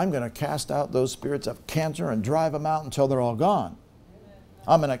 I'm going to cast out those spirits of cancer and drive them out until they're all gone.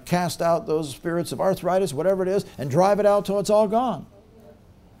 I'm going to cast out those spirits of arthritis, whatever it is, and drive it out till it's all gone.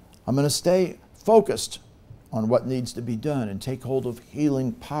 I'm going to stay focused on what needs to be done and take hold of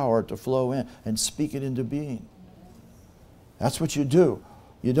healing power to flow in and speak it into being. That's what you do.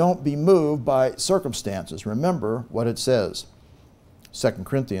 You don't be moved by circumstances. Remember what it says. 2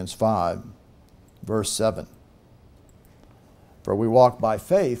 Corinthians 5, verse 7. For we walk by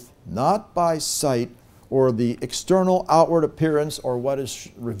faith, not by sight, or the external outward appearance, or what is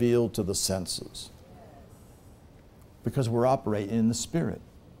revealed to the senses. Because we're operating in the Spirit.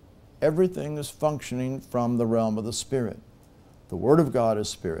 Everything is functioning from the realm of the Spirit. The Word of God is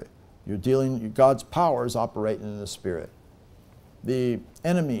Spirit. God's power is operating in the Spirit. The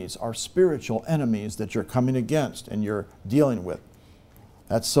enemies are spiritual enemies that you're coming against and you're dealing with.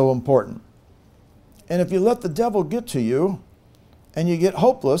 That's so important. And if you let the devil get to you and you get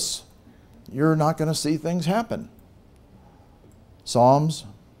hopeless, you're not going to see things happen. Psalms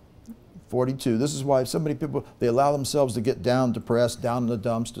 42. This is why so many people, they allow themselves to get down, depressed, down in the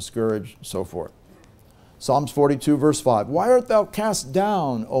dumps, discouraged, and so forth. Psalms 42, verse 5. Why art thou cast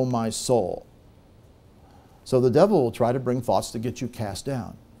down, O my soul? So the devil will try to bring thoughts to get you cast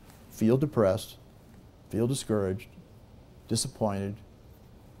down. Feel depressed, feel discouraged, disappointed.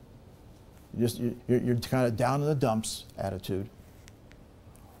 You're kind of down in the dumps attitude.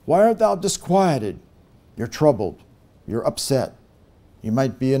 Why art thou disquieted? You're troubled. You're upset. You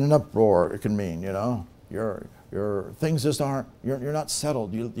might be in an uproar, it can mean, you know. Your things just aren't, you're not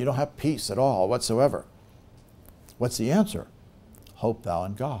settled. You don't have peace at all whatsoever. What's the answer? Hope thou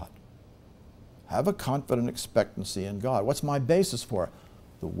in God. Have a confident expectancy in God. What's my basis for it?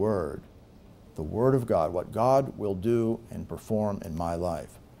 The Word. The Word of God. What God will do and perform in my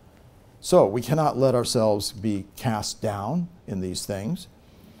life. So we cannot let ourselves be cast down in these things.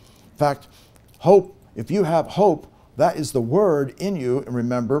 In fact, hope, if you have hope, that is the Word in you, and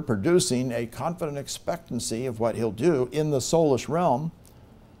remember, producing a confident expectancy of what He'll do in the soulish realm.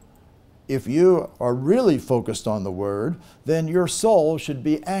 If you are really focused on the Word, then your soul should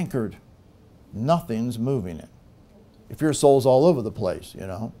be anchored. Nothing's moving it. If your soul's all over the place, you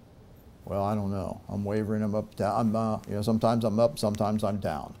know, well, I don't know. I'm wavering, I'm up, down. Sometimes I'm up, sometimes I'm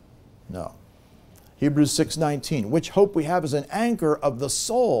down. No. Hebrews 6:19, which hope we have is an anchor of the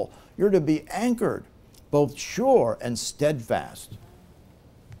soul. You're to be anchored, both sure and steadfast.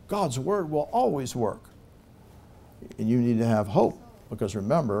 God's word will always work. And you need to have hope, because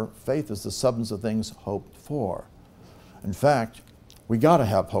remember, faith is the substance of things hoped for. In fact, we got to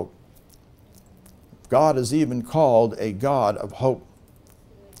have hope. God is even called a God of hope.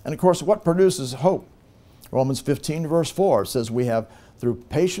 And of course, what produces hope? Romans 15 verse 4 says we have, through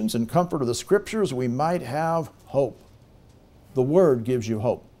patience and comfort of the Scriptures, we might have hope. The Word gives you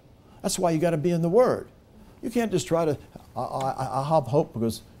hope. That's why you got to be in the Word. You can't just try to, I have hope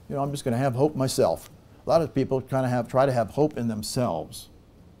because, I'm just going to have hope myself. A lot of people try to have hope in themselves.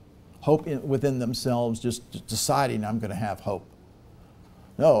 Hope within themselves, just deciding I'm going to have hope.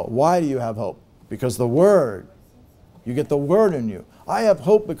 No, why do you have hope? Because the Word. You get the Word in you. I have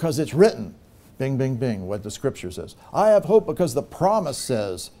hope because it's written. Bing, bing, bing, what the Scripture says. I have hope because the promise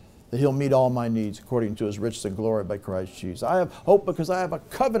says that He'll meet all my needs according to His riches and glory by Christ Jesus. I have hope because I have a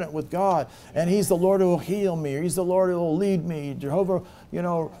covenant with God, and He's the Lord who will heal me, or He's the Lord who will lead me, Jehovah,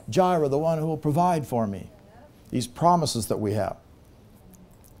 Jireh, the one who will provide for me. These promises that we have.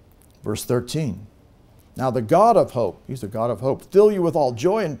 Verse 13. Now the God of hope, He's the God of hope, fill you with all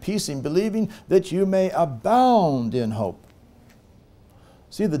joy and peace in believing, that you may abound in hope.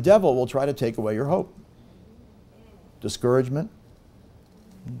 See, the devil will try to take away your hope. Discouragement,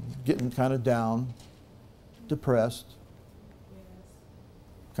 getting kind of down, depressed,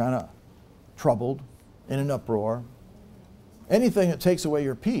 kind of troubled, in an uproar. Anything that takes away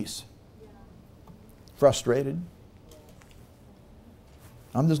your peace. Frustrated.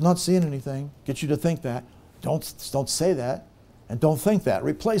 I'm just not seeing anything. Get you to think that. Don't say that. And don't think that.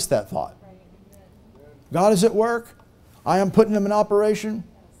 Replace that thought. God is at work. I am putting Him in operation.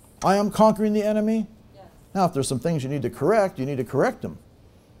 I am conquering the enemy. Now, if there's some things you need to correct them.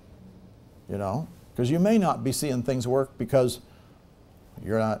 Because you may not be seeing things work because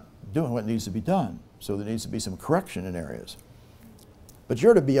you're not doing what needs to be done. So there needs to be some correction in areas. But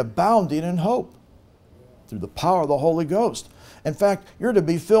you're to be abounding in hope through the power of the Holy Ghost. In fact, you're to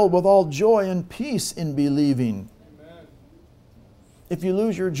be filled with all joy and peace in believing. Amen. If you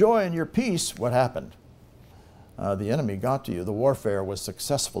lose your joy and your peace, what happened? The enemy got to you. The warfare was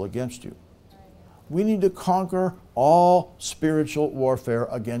successful against you. We need to conquer all spiritual warfare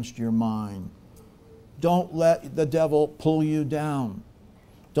against your mind. Don't let the devil pull you down.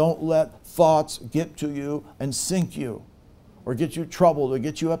 Don't let thoughts get to you and sink you, or get you troubled, or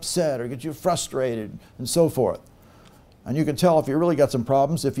get you upset, or get you frustrated, and so forth. And you can tell if you really got some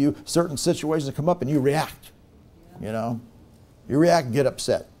problems if certain situations come up and you react. You react and get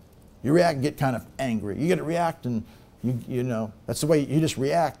upset. You react and get kind of angry. You get to react and that's the way you just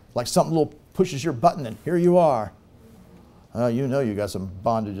react, like something little pushes your button and here you are. You got some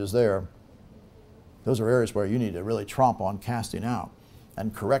bondages there. Those are areas where you need to really tromp on casting out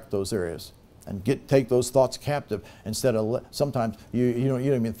and correct those areas and take those thoughts captive instead of sometimes you don't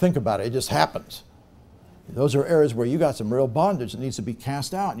even think about it. It just happens. Those are areas where you got some real bondage that needs to be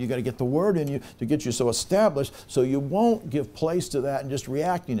cast out. You got to get the Word in you to get you so established so you won't give place to that and just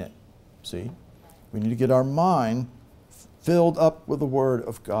reacting it. See? We need to get our mind filled up with the Word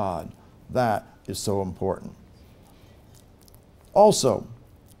of God. That is so important. Also,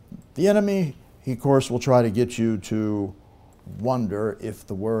 the enemy, he, of course, will try to get you to wonder if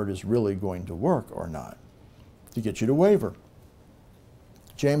the Word is really going to work or not, to get you to waver.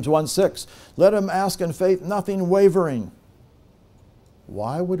 James 1:6, let him ask in faith, nothing wavering.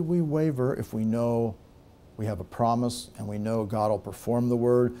 Why would we waver if we know we have a promise and we know God will perform the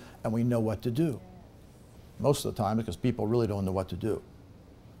Word and we know what to do? Most of the time because people really don't know what to do.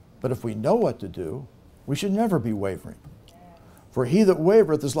 But if we know what to do, we should never be wavering. For he that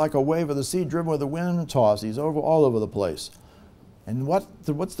wavereth is like a wave of the sea driven with the wind and tossed. He's all over the place. And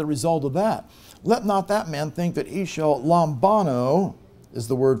what's the result of that? Let not that man think that he shall lambano, is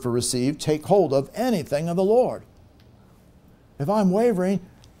the word for receive, take hold of anything of the Lord. If I'm wavering,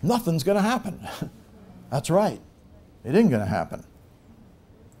 nothing's going to happen. That's right. It ain't going to happen.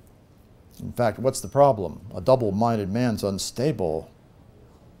 In fact, what's the problem? A double-minded man's unstable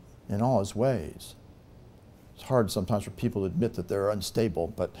in all his ways. It's hard sometimes for people to admit that they're unstable,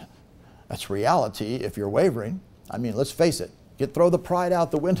 but that's reality if you're wavering. I mean, let's face it. Throw the pride out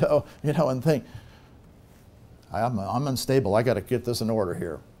the window, and think, I'm unstable. I got to get this in order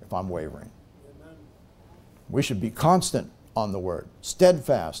here if I'm wavering. Amen. We should be constant on the Word,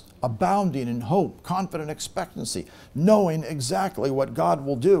 steadfast, abounding in hope, confident expectancy, knowing exactly what God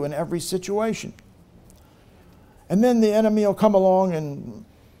will do in every situation. And then the enemy will come along and,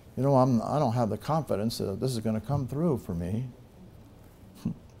 I don't have the confidence that this is going to come through for me.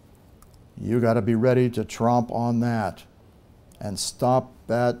 You got to be ready to tromp on that and stop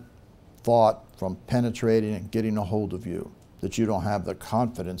that thought from penetrating and getting a hold of you. that you don't have the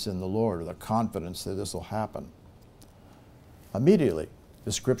confidence in the Lord or the confidence that this will happen. Immediately,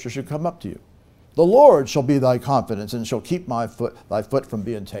 the scripture should come up to you. The Lord shall be thy confidence and shall keep thy foot from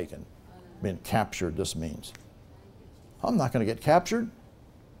being taken. Being captured, this means. I'm not going to get captured.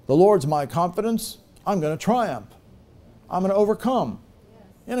 The Lord's my confidence. I'm going to triumph. I'm going to overcome.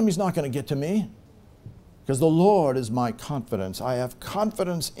 The enemy's not going to get to me because the Lord is my confidence. I have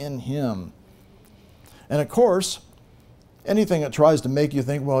confidence in Him. And of course, anything that tries to make you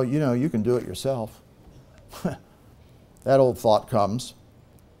think, well, you know, you can do it yourself. That old thought comes.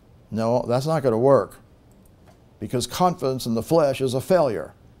 No, that's not going to work because confidence in the flesh is a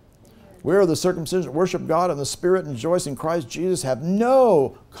failure. We are the circumcision that worship God in the Spirit and rejoice in Christ Jesus, have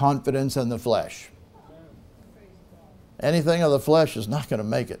no confidence in the flesh. Anything of the flesh is not going to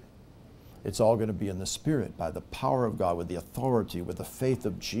make it. It's all going to be in the Spirit by the power of God, with the authority, with the faith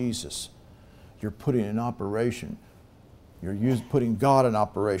of Jesus. You're putting in operation. You're putting God in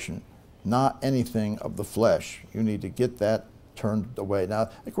operation, not anything of the flesh. You need to get that turned away. Now,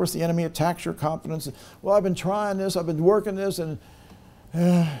 of course, the enemy attacks your confidence. Well, I've been trying this, I've been working this, and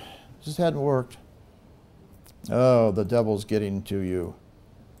it just hadn't worked. Oh, the devil's getting to you.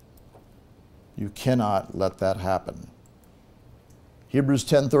 You cannot let that happen. Hebrews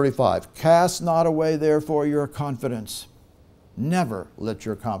 10:35, cast not away therefore your confidence. Never let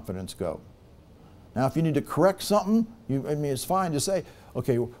your confidence go. Now, if you need to correct something, it's fine to say,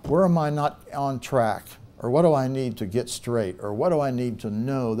 okay, where am I not on track? Or what do I need to get straight? Or what do I need to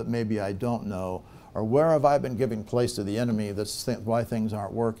know that maybe I don't know? Or where have I been giving place to the enemy that's why things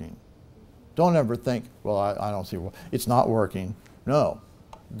aren't working? Don't ever think, well, I don't see, it's not working. No.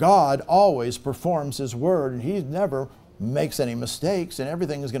 God always performs His word, and He never makes any mistakes, and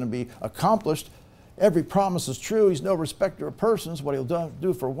everything is going to be accomplished. Every promise is true. He's no respecter of persons. What He'll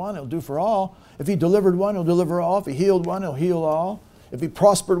do for one, He'll do for all. If He delivered one, He'll deliver all. If He healed one, He'll heal all. If He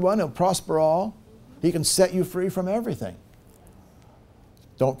prospered one, He'll prosper all. He can set you free from everything.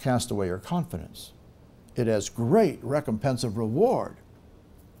 Don't cast away your confidence. It has great recompense of reward.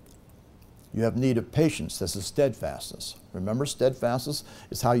 You have need of patience. This is steadfastness. Remember, steadfastness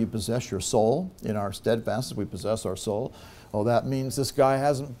is how you possess your soul. In our steadfastness, we possess our soul. Oh, that means this guy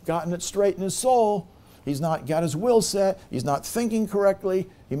hasn't gotten it straight in his soul. He's not got his will set. He's not thinking correctly.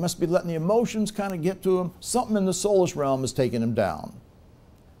 He must be letting the emotions kind of get to him. Something in the soulish realm is taking him down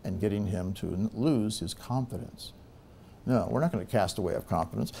and getting him to lose his confidence. No, we're not going to cast away our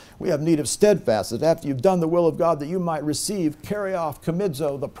confidence. We have need of steadfastness. After you've done the will of God, that you might receive, carry off,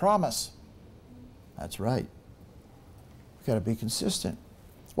 comidzo, the promise. That's right. We've got to be consistent.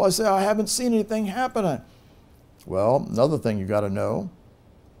 Well, I say, I haven't seen anything happen. Well, another thing you got to know,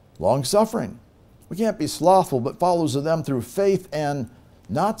 long-suffering. We can't be slothful, but follows of them through faith and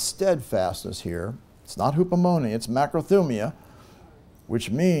not steadfastness here. It's not hupomone, it's macrothumia, which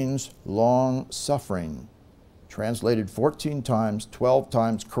means long-suffering. Translated 14 times, 12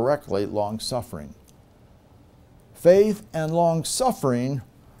 times correctly, long-suffering. Faith and long-suffering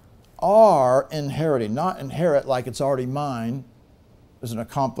are inheriting, not inherit like it's already mine as an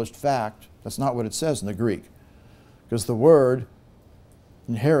accomplished fact. That's not what it says in the Greek. Because the word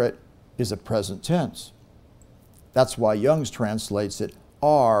inherit is a present tense. That's why Young's translates it,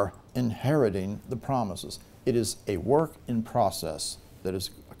 are inheriting the promises. It is a work in process that is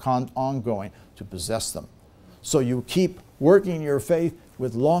ongoing to possess them. So you keep working your faith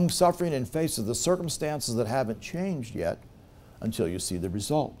with long suffering in face of the circumstances that haven't changed yet until you see the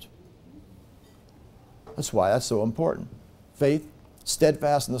result. That's why that's so important. Faith,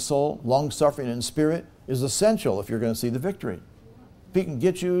 steadfast in the soul, long suffering in spirit is essential if you're going to see the victory. If He can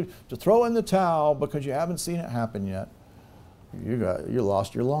get you to throw in the towel because you haven't seen it happen yet, you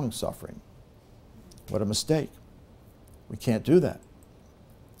lost your long suffering. What a mistake. We can't do that.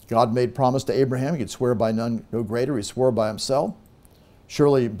 God made promise to Abraham. He could swear by none no greater. He swore by Himself.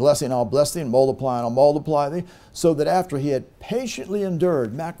 Surely blessing I'll bless thee, and multiplying I'll multiply thee. So that after he had patiently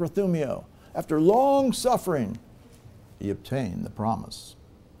endured, macrothumio, after long suffering, he obtained the promise.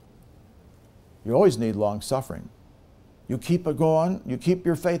 You always need long suffering. You keep it going. You keep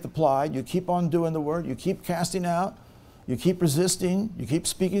your faith applied. You keep on doing the word. You keep casting out. You keep resisting. You keep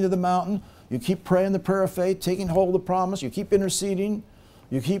speaking to the mountain. You keep praying the prayer of faith, taking hold of the promise. You keep interceding.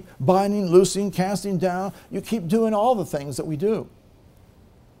 You keep binding, loosing, casting down. You keep doing all the things that we do.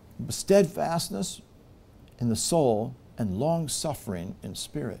 Steadfastness in the soul and long suffering in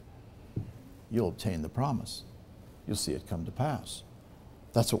spirit, you'll obtain the promise. You'll see it come to pass.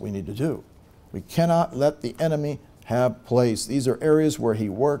 That's what we need to do. We cannot let the enemy have place. These are areas where he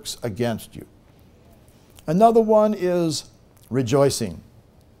works against you. Another one is rejoicing.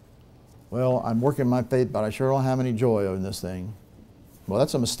 Well, I'm working my faith, but I sure don't have any joy in this thing. Well,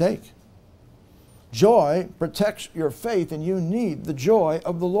 that's a mistake. Joy protects your faith, and you need the joy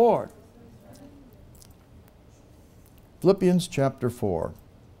of the Lord. Philippians chapter 4.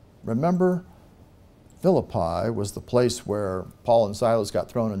 Remember, Philippi was the place where Paul and Silas got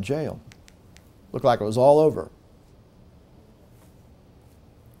thrown in jail. Looked like it was all over.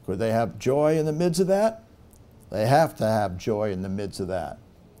 Could they have joy in the midst of that? They have to have joy in the midst of that.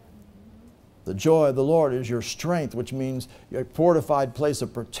 The joy of the Lord is your strength, which means your fortified place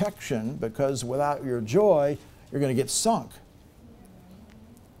of protection, because without your joy, you're going to get sunk.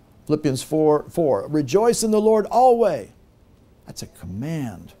 Philippians 4:4. Rejoice in the Lord always. That's a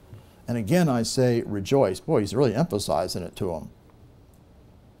command. And again, I say rejoice. Boy, he's really emphasizing it to them.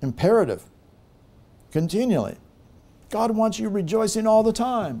 Imperative. Continually. God wants you rejoicing all the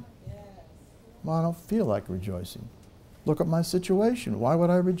time. Well, I don't feel like rejoicing. Look at my situation. Why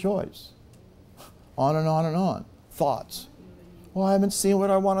would I rejoice? On and on and on. Thoughts. Well, I haven't seen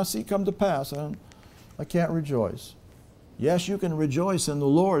what I want to see come to pass. I can't rejoice. Yes, you can rejoice in the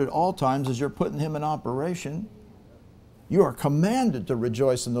Lord at all times as you're putting Him in operation. You are commanded to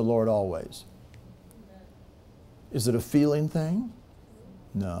rejoice in the Lord always. Is it a feeling thing?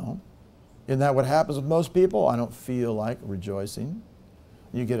 No. Isn't that what happens with most people? I don't feel like rejoicing.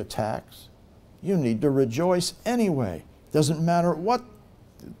 You get attacks. You need to rejoice anyway. Doesn't matter what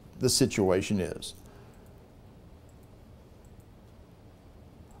the situation is.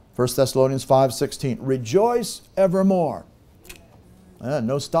 1 Thessalonians 5:16. Rejoice evermore.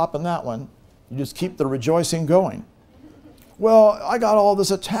 No stopping that one. You just keep the rejoicing going. Well, I got all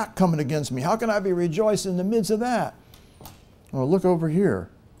this attack coming against me. How can I be rejoicing in the midst of that? Well, look over here.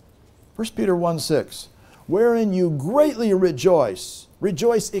 1 Peter 1:6. Wherein you greatly rejoice.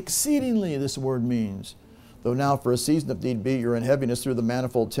 Rejoice exceedingly, this word means. Though now for a season, if need be, you're in heaviness through the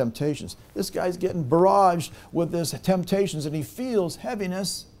manifold temptations. This guy's getting barraged with his temptations and he feels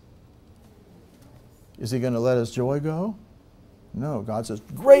heaviness. Is he going to let his joy go? No. God says,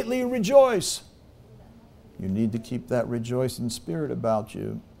 greatly rejoice. You need to keep that rejoicing spirit about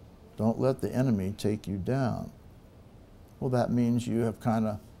you. Don't let the enemy take you down. Well, that means you have kind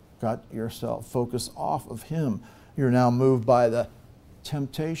of got yourself focused off of Him. You're now moved by the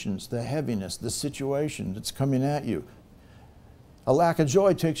temptations, the heaviness, the situation that's coming at you. A lack of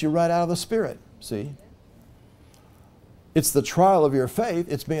joy takes you right out of the spirit, see? It's the trial of your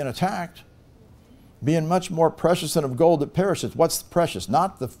faith. It's being attacked. Being much more precious than of gold that perishes. What's precious?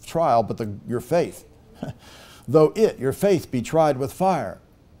 Not the trial, but your faith. Though your faith be tried with fire.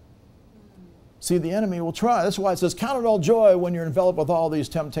 See, the enemy will try. That's why it says, count it all joy when you're enveloped with all these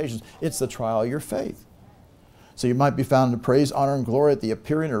temptations. It's the trial of your faith. So you might be found in praise, honor, and glory at the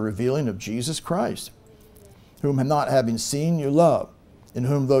appearing or revealing of Jesus Christ, whom not having seen you love, in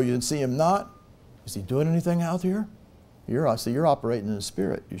whom though you see Him not, is He doing anything out here? You're operating in the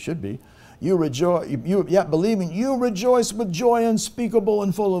Spirit. You should be. You rejoice, yet believing, you rejoice with joy unspeakable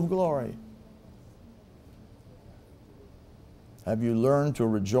and full of glory. Have you learned to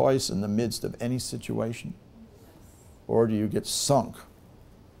rejoice in the midst of any situation? Or do you get sunk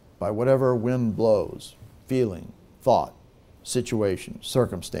by whatever wind blows, feeling, thought, situation,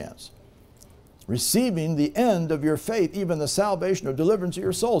 circumstance? Receiving the end of your faith, even the salvation or deliverance of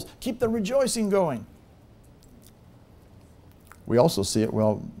your souls. Keep the rejoicing going. We also see it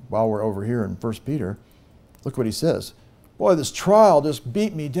while we're over here in 1 Peter. Look what he says. Boy, this trial just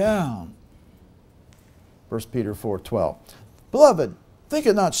beat me down. 1 Peter 4:12. Beloved, think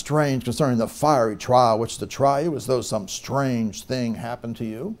it not strange concerning the fiery trial which to try you, as though some strange thing happened to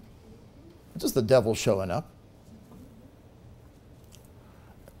you. It's just the devil showing up.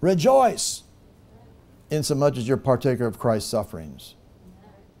 Rejoice, insomuch as you're partaker of Christ's sufferings.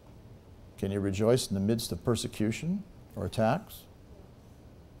 Can you rejoice in the midst of persecution or attacks?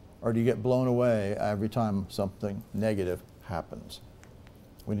 Or do you get blown away every time something negative happens?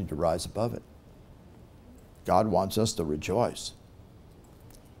 We need to rise above it. God wants us to rejoice.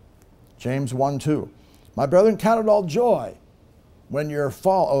 James 1:2. My brethren, count it all joy when you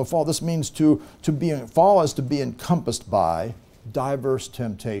fall. This means fall is to be encompassed by diverse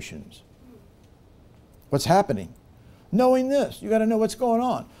temptations. What's happening? Knowing this, you got to know what's going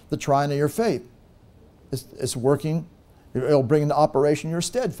on. The trying of your faith. It's working. It'll bring into operation your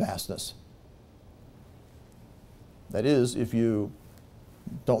steadfastness. That is, if you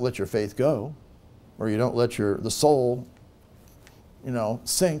don't let your faith go, or you don't let the soul,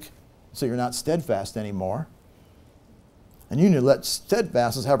 sink, so you're not steadfast anymore. And you need to let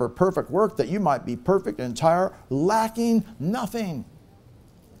steadfastness have her perfect work, that you might be perfect and entire, lacking nothing.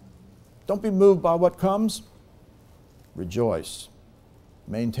 Don't be moved by what comes. Rejoice.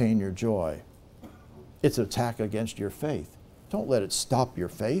 maintain your joy. It's an attack against your faith. Don't let it stop your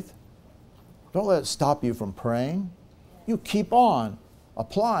faith. Don't let it stop you from praying. You keep on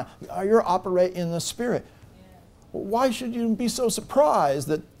applying. You're operating in the Spirit. Why should you be so surprised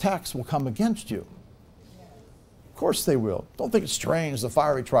that attacks will come against you? Of course they will. Don't think it's strange the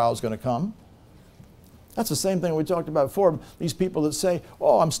fiery trial is going to come. That's the same thing we talked about before. These people that say,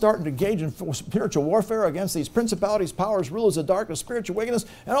 oh, I'm starting to engage in spiritual warfare against these principalities, powers, rulers of darkness, spiritual wickedness,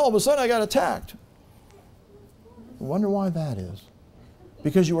 and all of a sudden I got attacked. I wonder why that is.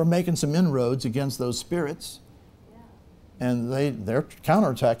 Because you were making some inroads against those spirits, and they're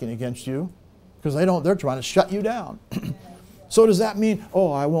counterattacking against you because they're trying to shut you down. So does that mean,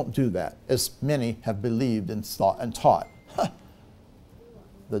 oh, I won't do that, as many have believed and thought and taught?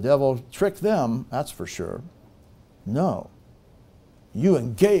 The devil tricked them, that's for sure. No. You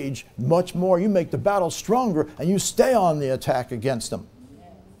engage much more. You make the battle stronger, and you stay on the attack against them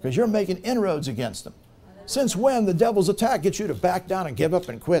because you're making inroads against them. Since when the devil's attack gets you to back down and give up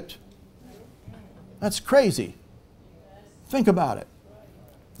and quit? That's crazy. Think about it.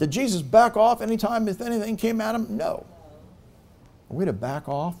 Did Jesus back off anytime if anything came at him? No. Are we to back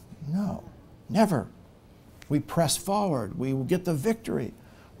off? No. Never. We press forward. We will get the victory.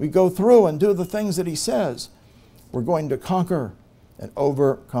 We go through and do the things that he says. We're going to conquer and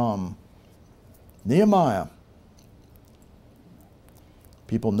overcome. Nehemiah.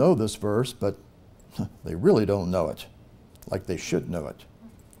 People know this verse, but they really don't know it like they should know it.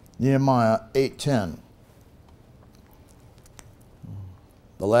 Nehemiah 8:10.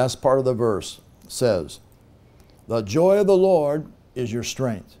 The last part of the verse says, the joy of the Lord is your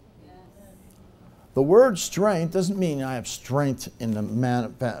strength. The word strength doesn't mean I have strength in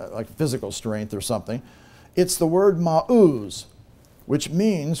the like physical strength or something. It's the word ma'uz, which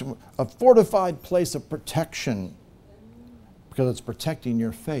means a fortified place of protection because it's protecting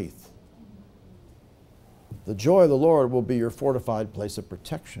your faith. The joy of the Lord will be your fortified place of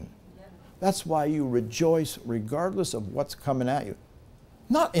protection. That's why you rejoice regardless of what's coming at you.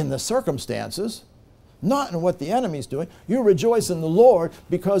 Not in the circumstances, not in what the enemy's doing. You rejoice in the Lord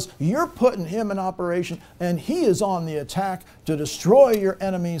because you're putting him in operation and he is on the attack to destroy your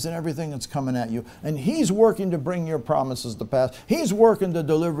enemies and everything that's coming at you. And he's working to bring your promises to pass. He's working to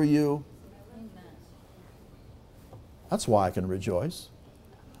deliver you. That's why I can rejoice.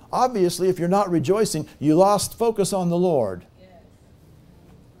 Obviously, if you're not rejoicing, you lost focus on the Lord.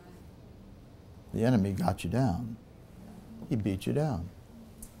 The enemy got you down. He beat you down.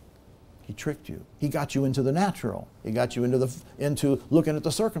 He tricked you. He got you into the natural. He got you into looking at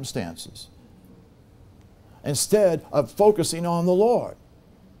the circumstances instead of focusing on the Lord.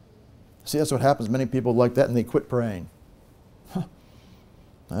 See, that's what happens. Many people like that and they quit praying.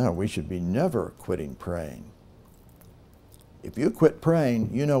 No, we should be never quitting praying. If you quit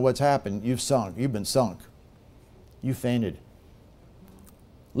praying, you know what's happened. You've sunk. You've been sunk. You fainted.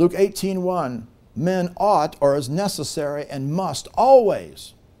 Luke 18:1, men ought or is necessary and must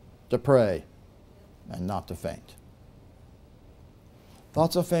always to pray and not to faint.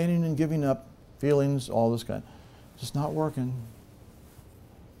 Thoughts of fainting and giving up, feelings, all this kind, it's just not working.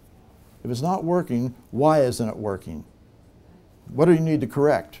 If it's not working, why isn't it working? What do you need to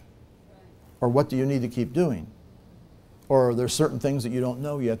correct? Or what do you need to keep doing? Or are there certain things that you don't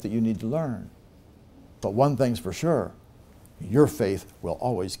know yet that you need to learn? But one thing's for sure, your faith will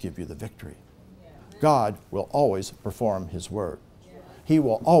always give you the victory. God will always perform his word. He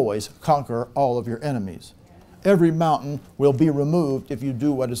will always conquer all of your enemies. Every mountain will be removed if you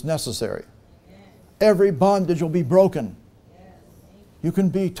do what is necessary. Every bondage will be broken. You can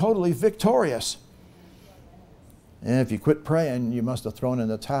be totally victorious. And if you quit praying, you must have thrown in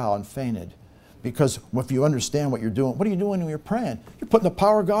the towel and fainted. Because if you understand what you're doing, what are you doing when you're praying? You're putting the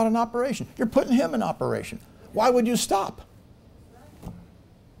power of God in operation. You're putting him in operation. Why would you stop?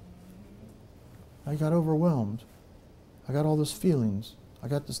 I got overwhelmed. I got all these feelings. I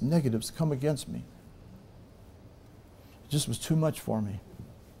got this negatives come against me. It just was too much for me.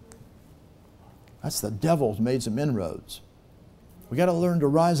 That's the devil's made some inroads. We got to learn to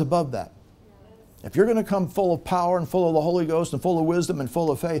rise above that. If you're going to come full of power and full of the Holy Ghost and full of wisdom and full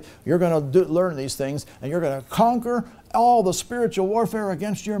of faith, you're going to learn these things and you're going to conquer all the spiritual warfare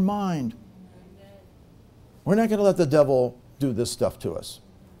against your mind. We're not going to let the devil do this stuff to us.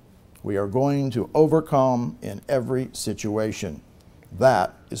 We are going to overcome in every situation.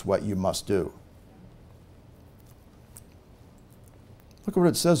 That is what you must do. Look at what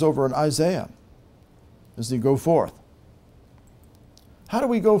it says over in Isaiah as they go forth. How do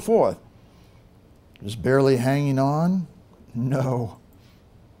we go forth? Just barely hanging on? No.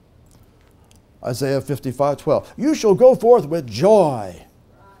 Isaiah 55:12. You shall go forth with joy.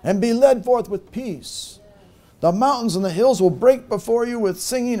 and be led forth with peace. The mountains and the hills will break before you with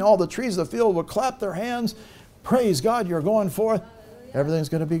singing. All the trees of the field will clap their hands. Praise God, you're going forth. Everything's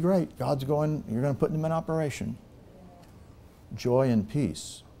going to be great. God's going, you're going to put them in operation. Joy and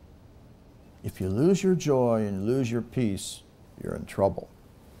peace. If you lose your joy and lose your peace, you're in trouble.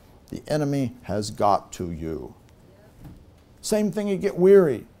 The enemy has got to you. Same thing, you get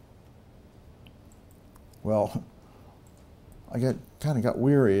weary. Well, I kind of got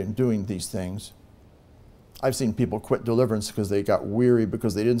weary in doing these things. I've seen people quit deliverance because they got weary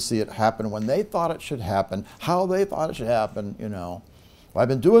because they didn't see it happen when they thought it should happen, how they thought it should happen, you know. Well, I've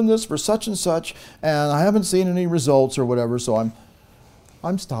been doing this for such and such, and I haven't seen any results or whatever, so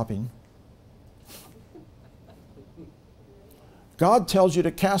I'm stopping. God tells you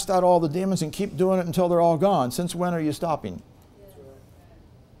to cast out all the demons and keep doing it until they're all gone. Since when are you stopping?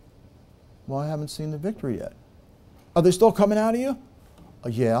 Well, I haven't seen the victory yet. Are they still coming out of you?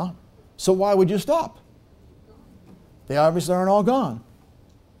 Yeah. So why would you stop? They obviously aren't all gone.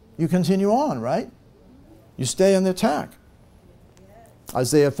 You continue on, right? You stay in the attack.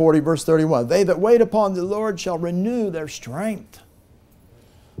 Isaiah 40, verse 31. They that wait upon the Lord shall renew their strength.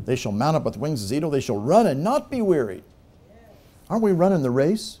 They shall mount up with wings as eagles. They shall run and not be weary. Aren't we running the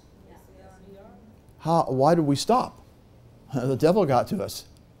race? Why did we stop? The devil got to us.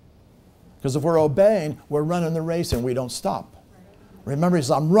 Because if we're obeying, we're running the race and we don't stop. Remember, he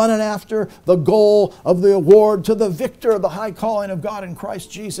says, I'm running after the goal of the award to the victor of the high calling of God in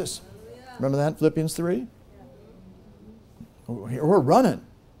Christ Jesus. Remember that, Philippians 3? We're running.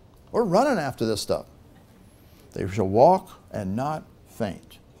 We're running after this stuff. They shall walk and not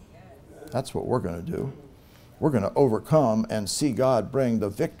faint. That's what we're going to do. We're going to overcome and see God bring the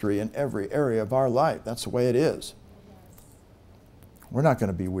victory in every area of our life. That's the way it is. We're not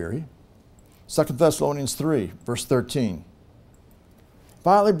going to be weary. 2 Thessalonians 3, verse 13.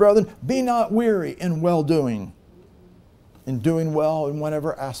 Finally, brethren, be not weary in well-doing, in doing well in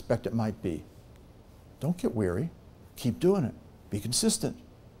whatever aspect it might be. Don't get weary. Keep doing it. Be consistent.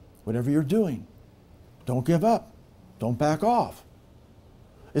 Whatever you're doing, don't give up. Don't back off.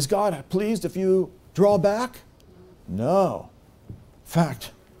 Is God pleased if you draw back? No. In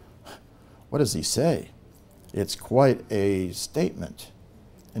fact, what does he say? It's quite a statement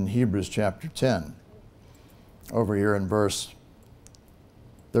in Hebrews chapter 10. Over here in verse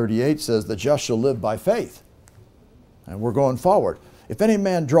 38 says, the just shall live by faith. And we're going forward. If any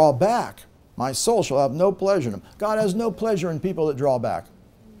man draw back, my soul shall have no pleasure in him. God has no pleasure in people that draw back.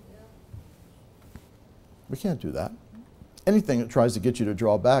 We can't do that. Anything that tries to get you to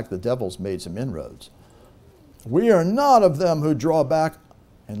draw back, the devil's made some inroads. We are not of them who draw back,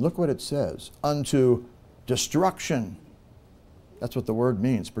 and look what it says, unto destruction. That's what the word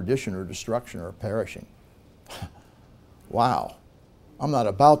means, perdition or destruction or perishing. Wow. I'm not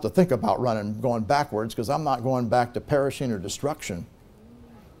about to think about going backwards because I'm not going back to perishing or destruction.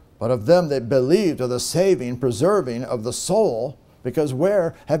 But of them that believe to the saving, preserving of the soul, because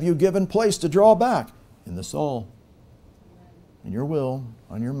where have you given place to draw back? In the soul. In your will,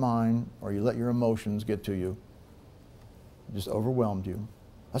 on your mind, or you let your emotions get to you. It just overwhelmed you.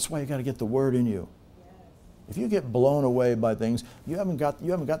 That's why you got to get the word in you. If you get blown away by things, you haven't got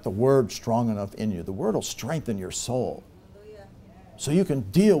the word strong enough in you. The word will strengthen your soul. So you can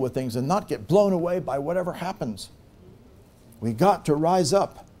deal with things and not get blown away by whatever happens. We got to rise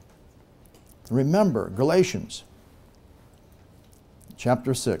up. Remember, Galatians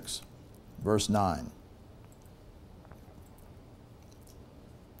chapter 6, verse 9.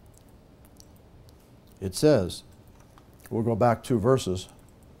 It says, we'll go back 2 verses.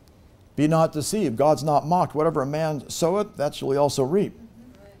 Be not deceived, God's not mocked. Whatever a man soweth, that shall he also reap.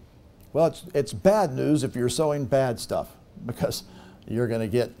 Well, it's bad news if you're sowing bad stuff, because you're going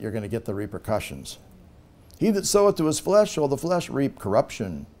to get the repercussions. He that soweth to his flesh shall the flesh reap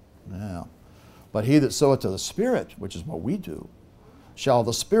corruption. Yeah. But he that soweth to the Spirit, which is what we do, shall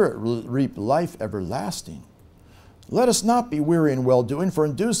the Spirit reap life everlasting. Let us not be weary in well-doing, for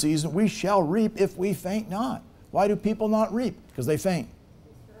in due season we shall reap if we faint not. Why do people not reap? Because they faint.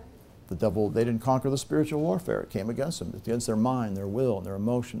 The devil, they didn't conquer the spiritual warfare. It came against them. It's against their mind, their will, and their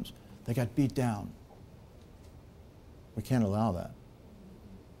emotions. They got beat down. We can't allow that.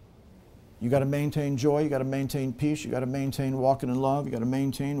 You got to maintain joy. You got to maintain peace. You got to maintain walking in love. You got to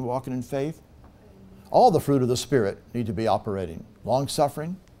maintain walking in faith. All the fruit of the Spirit need to be operating.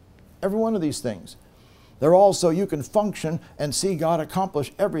 Long-suffering. Every one of these things. They're all so you can function and see God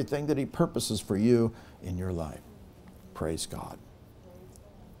accomplish everything that He purposes for you in your life. Praise God.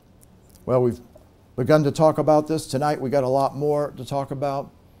 Well, we've begun to talk about this. Tonight we got a lot more to talk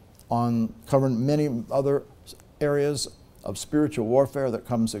about on covering many other areas of spiritual warfare that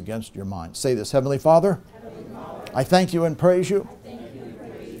comes against your mind. Say this, Heavenly Father, I thank you and praise you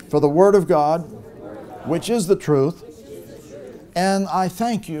for the Word of God, which is the truth, and I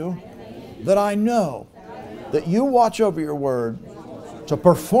thank you that I know that you watch over your Word to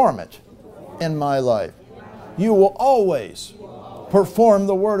perform it in my life. You will always perform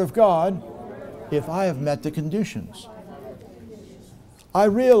the Word of God if I have met the conditions. I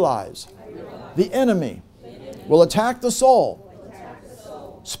realize the enemy will attack the soul.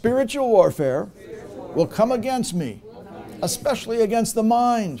 Spiritual warfare will come against me, especially against the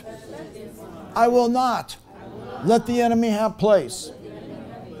mind. I will not let the enemy have place.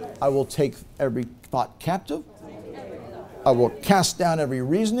 I will take every thought captive. I will cast down every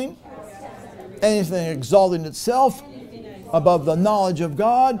reasoning, anything exalting itself above the knowledge of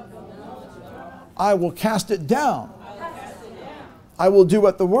God. I will cast it down. I will do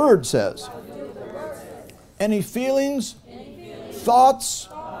what the Word says. Any feelings, thoughts,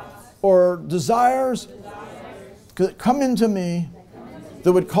 or desires that come into me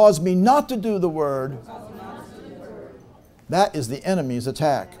that would cause me not to do the Word, that is the enemy's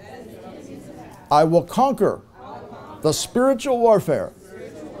attack. I will conquer the spiritual warfare,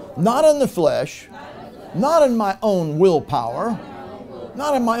 not in the flesh, not in my own willpower,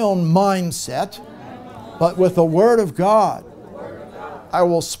 not in my own mindset, but with the Word of God. I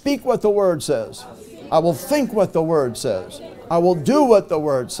will speak what the Word says. I will think what the Word says. I will do what the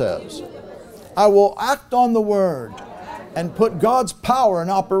Word says. I will act on the Word and put God's power in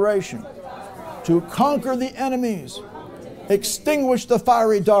operation to conquer the enemies, extinguish the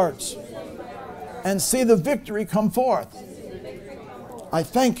fiery darts, and see the victory come forth. I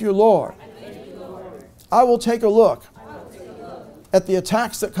thank you, Lord. I will take a look at the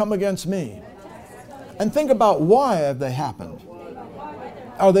attacks that come against me and think about why have they happened.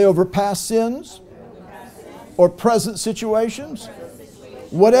 Are they over past sins or present situations?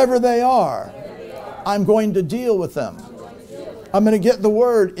 Whatever they are, I'm going to deal with them. I'm going to get the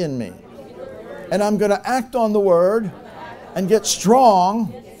Word in me. And I'm going to act on the Word and get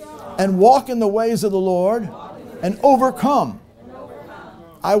strong and walk in the ways of the Lord and overcome.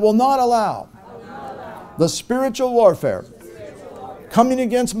 I will not allow the spiritual warfare coming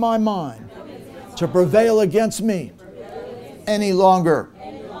against my mind to prevail against me any longer.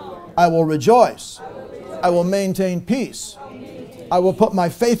 I will rejoice. I will maintain peace. I will put my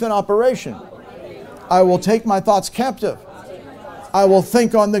faith in operation. I will take my thoughts captive. I will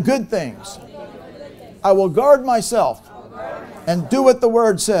think on the good things. I will guard myself and do what the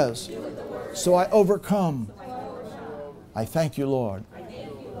Word says, so I overcome. I thank you, Lord,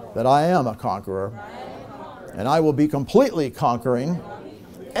 that I am a conqueror, and I will be completely conquering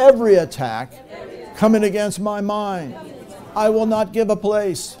every attack coming against my mind. I will not give a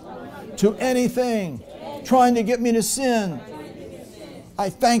place to anything trying to get me to sin. I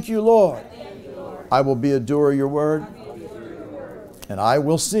thank you, Lord. I will be a doer of your Word, and I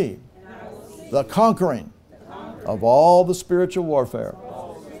will see the conquering of all the spiritual warfare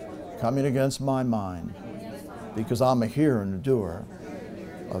coming against my mind, because I'm a hearer and a doer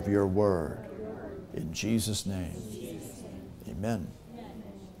of your Word. In Jesus' name, amen.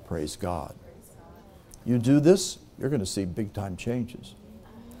 Praise God. You do this, you're going to see big-time changes.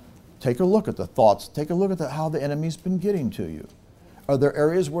 Take a look at the thoughts. Take a look at how the enemy's been getting to you. Are there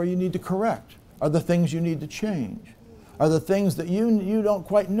areas where you need to correct? Are there things you need to change? Are there things that you don't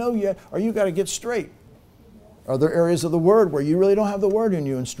quite know yet, or you got to get straight? Are there areas of the Word where you really don't have the Word in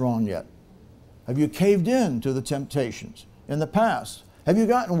you and strong yet? Have you caved in to the temptations in the past? Have you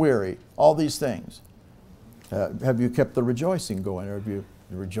gotten weary? All these things. Have you kept the rejoicing going? Or have you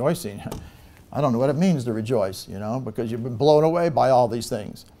rejoicing? I don't know what it means to rejoice, you know, because you've been blown away by all these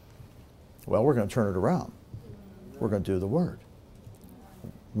things. Well, we're going to turn it around. We're going to do the Word.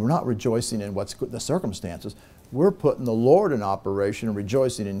 We're not rejoicing in what's the circumstances. We're putting the Lord in operation and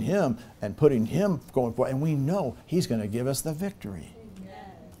rejoicing in Him and putting Him going forward. And we know He's going to give us the victory.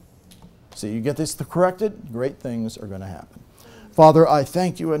 See, you get this corrected, great things are going to happen. Father, I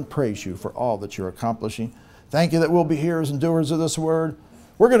thank you and praise you for all that you're accomplishing. Thank you that we'll be hearers and doers of this Word.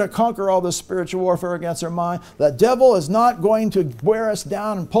 We're going to conquer all this spiritual warfare against our mind. The devil is not going to wear us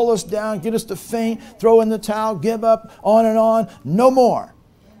down and pull us down, get us to faint, throw in the towel, give up, on and on. No more.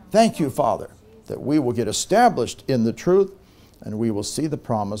 Thank you, Father, that we will get established in the truth and we will see the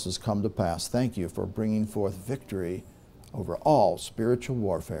promises come to pass. Thank you for bringing forth victory over all spiritual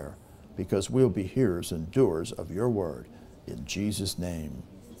warfare, because we'll be hearers and doers of your Word. In Jesus' name,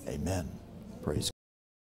 amen. Praise God.